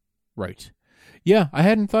 Right. Yeah, I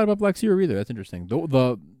hadn't thought about Black Zero either. That's interesting.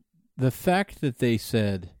 The fact that they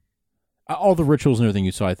said all the rituals and everything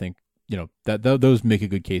you saw, I think that those make a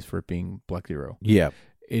good case for it being Black Zero. Yeah.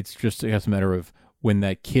 It's just a matter of when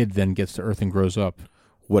that kid then gets to Earth and grows up.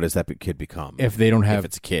 What does that kid become? If they don't have... If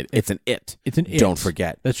it's a kid. It's an it. It's an it. Don't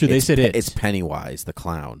forget. That's true. They said it. It's Pennywise, the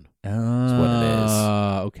clown. That's what it is.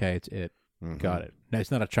 Okay, it's it. Mm-hmm. Got it. Now,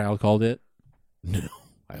 it's not a child called it? No,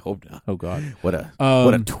 I hope not. Oh, God. What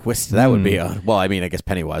a twist that would be on. Well, I mean, I guess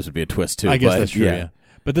Pennywise would be a twist, too. I guess that's true, yeah.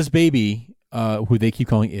 But this baby, who they keep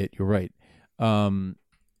calling it, you're right,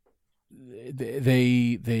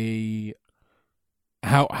 they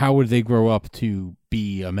how would they grow up to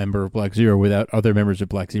be a member of Black Zero without other members of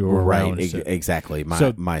Black Zero around? Right, exactly.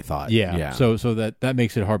 My thought. Yeah. So that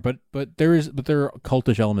makes it hard. But there are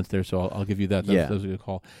cultish elements there. So I'll give you that. That was a good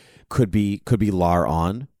call. Could be Lar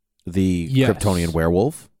On, the Kryptonian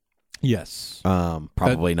werewolf. Yes.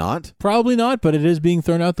 Probably not. Probably not. But it is being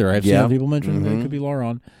thrown out there. I've seen people mention it could be Lar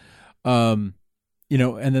On.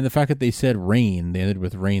 And then the fact that they said rain, they ended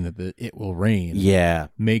with rain, that it will rain. Yeah.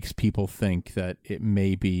 Makes people think that it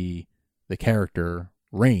may be the character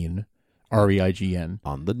Rain, Reign.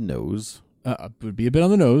 On the nose. Would be a bit on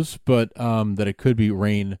the nose, but that it could be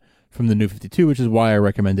Rain from the New 52, which is why I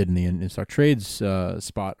recommended in the In-Stock Trades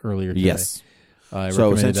spot earlier today. Yes.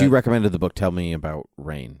 So since you recommended the book, tell me about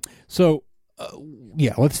Rain. So,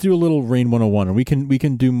 let's do a little Rain 101, and we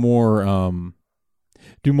can do more on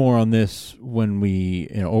this when we,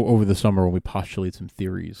 over the summer when we postulate some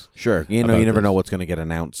theories. Sure, you never know what's going to get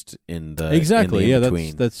announced in the exactly. In the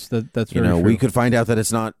between. That's very true. We could find out that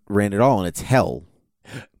it's not Rain at all, and it's Hell.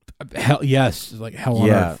 Hell, yes, like Hell on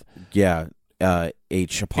Earth. Yeah.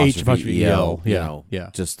 H''E''L. Yeah.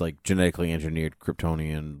 Just like genetically engineered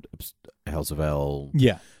Kryptonian House of L.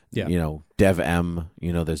 Yeah. Dev M.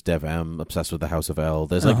 There's Dev M obsessed with the House of L.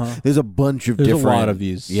 There's there's a bunch of different. There's a lot of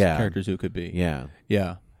these characters who it could be. Yeah.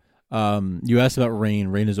 You asked about Rain.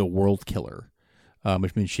 Rain is a world killer,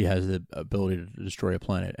 which means she has the ability to destroy a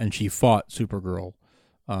planet, and she fought Supergirl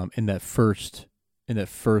in that first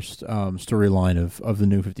storyline of the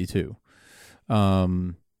New 52.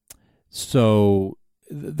 So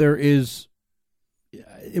there is.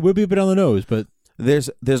 It would be a bit on the nose, but. There's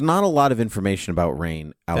not a lot of information about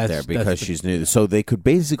Rain out there because she's new. So they could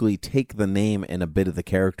basically take the name and a bit of the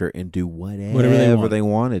character and do whatever they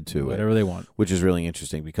wanted to. Whatever they want. Which is really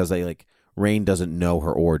interesting because Rain doesn't know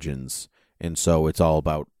her origins. And so it's all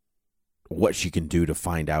about what she can do to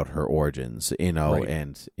find out her origins, Right.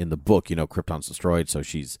 And in the book, Krypton's destroyed, so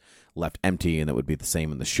she's left empty, and that would be the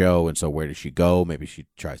same in the show. And so where does she go? Maybe she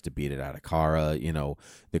tries to beat it out of Kara.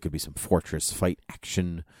 There could be some fortress fight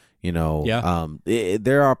action.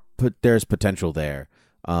 There's potential there.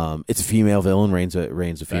 It's a female villain. Rain's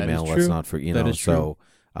a female. Let's not forget. That is true.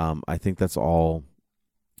 I think that's all.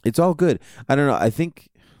 It's all good. I don't know. I think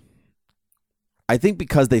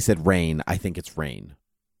because they said Rain, I think it's Rain.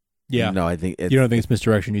 Yeah. No, I think you don't think it's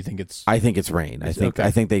misdirection. You think it's. I think it's Rain. I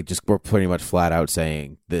think they just were pretty much flat out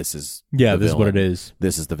saying this is. Yeah, this is what it is.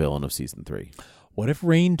 This is the villain of season 3. What if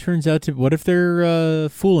Rain turns out to... What if they're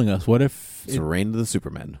fooling us? What if... It's Reign of the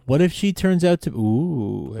Supermen. What if she turns out to...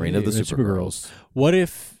 Ooh. Reign of the Supergirls. What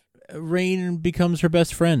if Rain becomes her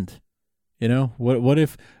best friend? What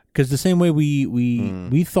if... Because the same way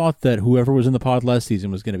we thought that whoever was in the pod last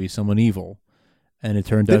season was going to be someone evil. And it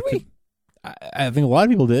turned out... I think a lot of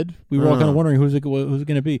people did. We were all kind of wondering who's it going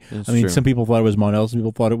to be. That's I mean, true. some people thought it was Mon-El, some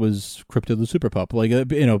people thought it was Crypto the Super Pup, but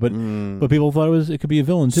people thought it could be a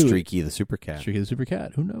villain too. Streaky the Super Cat. Streaky the Super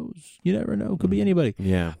Cat. Who knows? You never know. Could be anybody.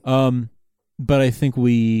 Yeah. But I think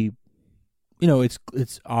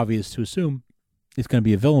it's obvious to assume it's going to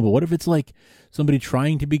be a villain. But what if it's like somebody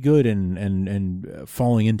trying to be good and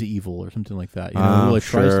falling into evil or something like that?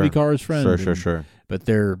 Tries to be Kara's friend. Sure. But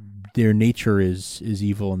their nature is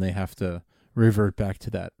evil, and they have to revert back to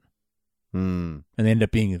that, and they end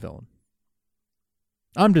up being a villain.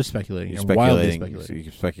 I'm just speculating. Wildly speculating.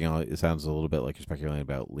 You're speculating. It sounds a little bit like you're speculating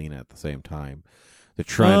about Lena at the same time. They're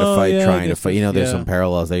trying to fight. There's some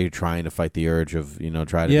parallels there. You're trying to fight the urge of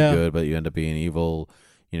try to be good, but you end up being evil.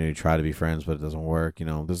 You try to be friends, but it doesn't work.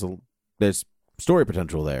 There's story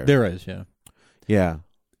potential there. There is, yeah. Yeah.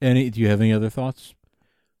 Do you have any other thoughts?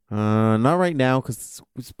 Not right now because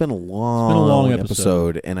it's been a long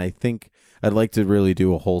episode, and I think I'd like to really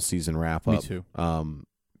do a whole season wrap up. Me too.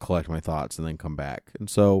 Collect my thoughts and then come back. And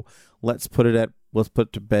so let's put it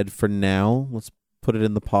to bed for now. Let's put it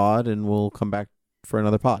in the pod, and we'll come back for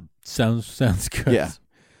another pod. Sounds good. Yeah,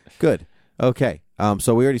 good. Okay.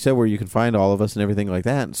 So we already said where you can find all of us and everything like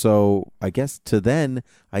that. So I guess to then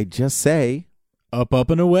I just say up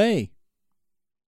and away.